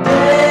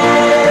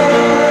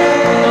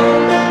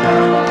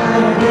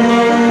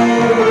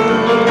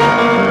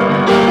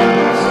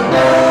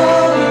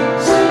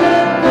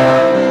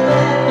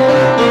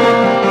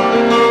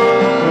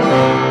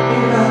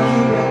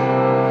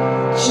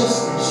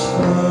just this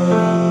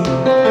way.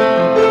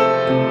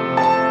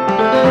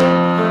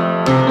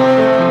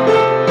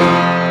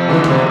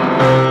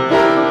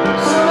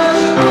 So much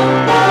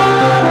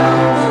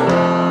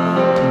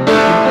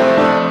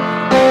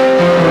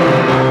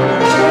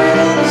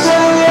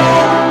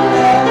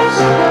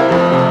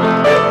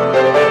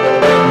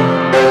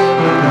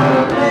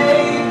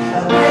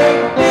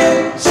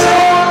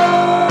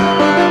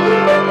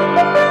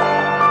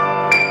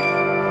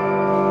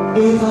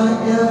if I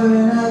ever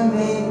and I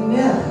may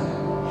never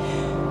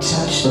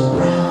touch the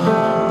ground.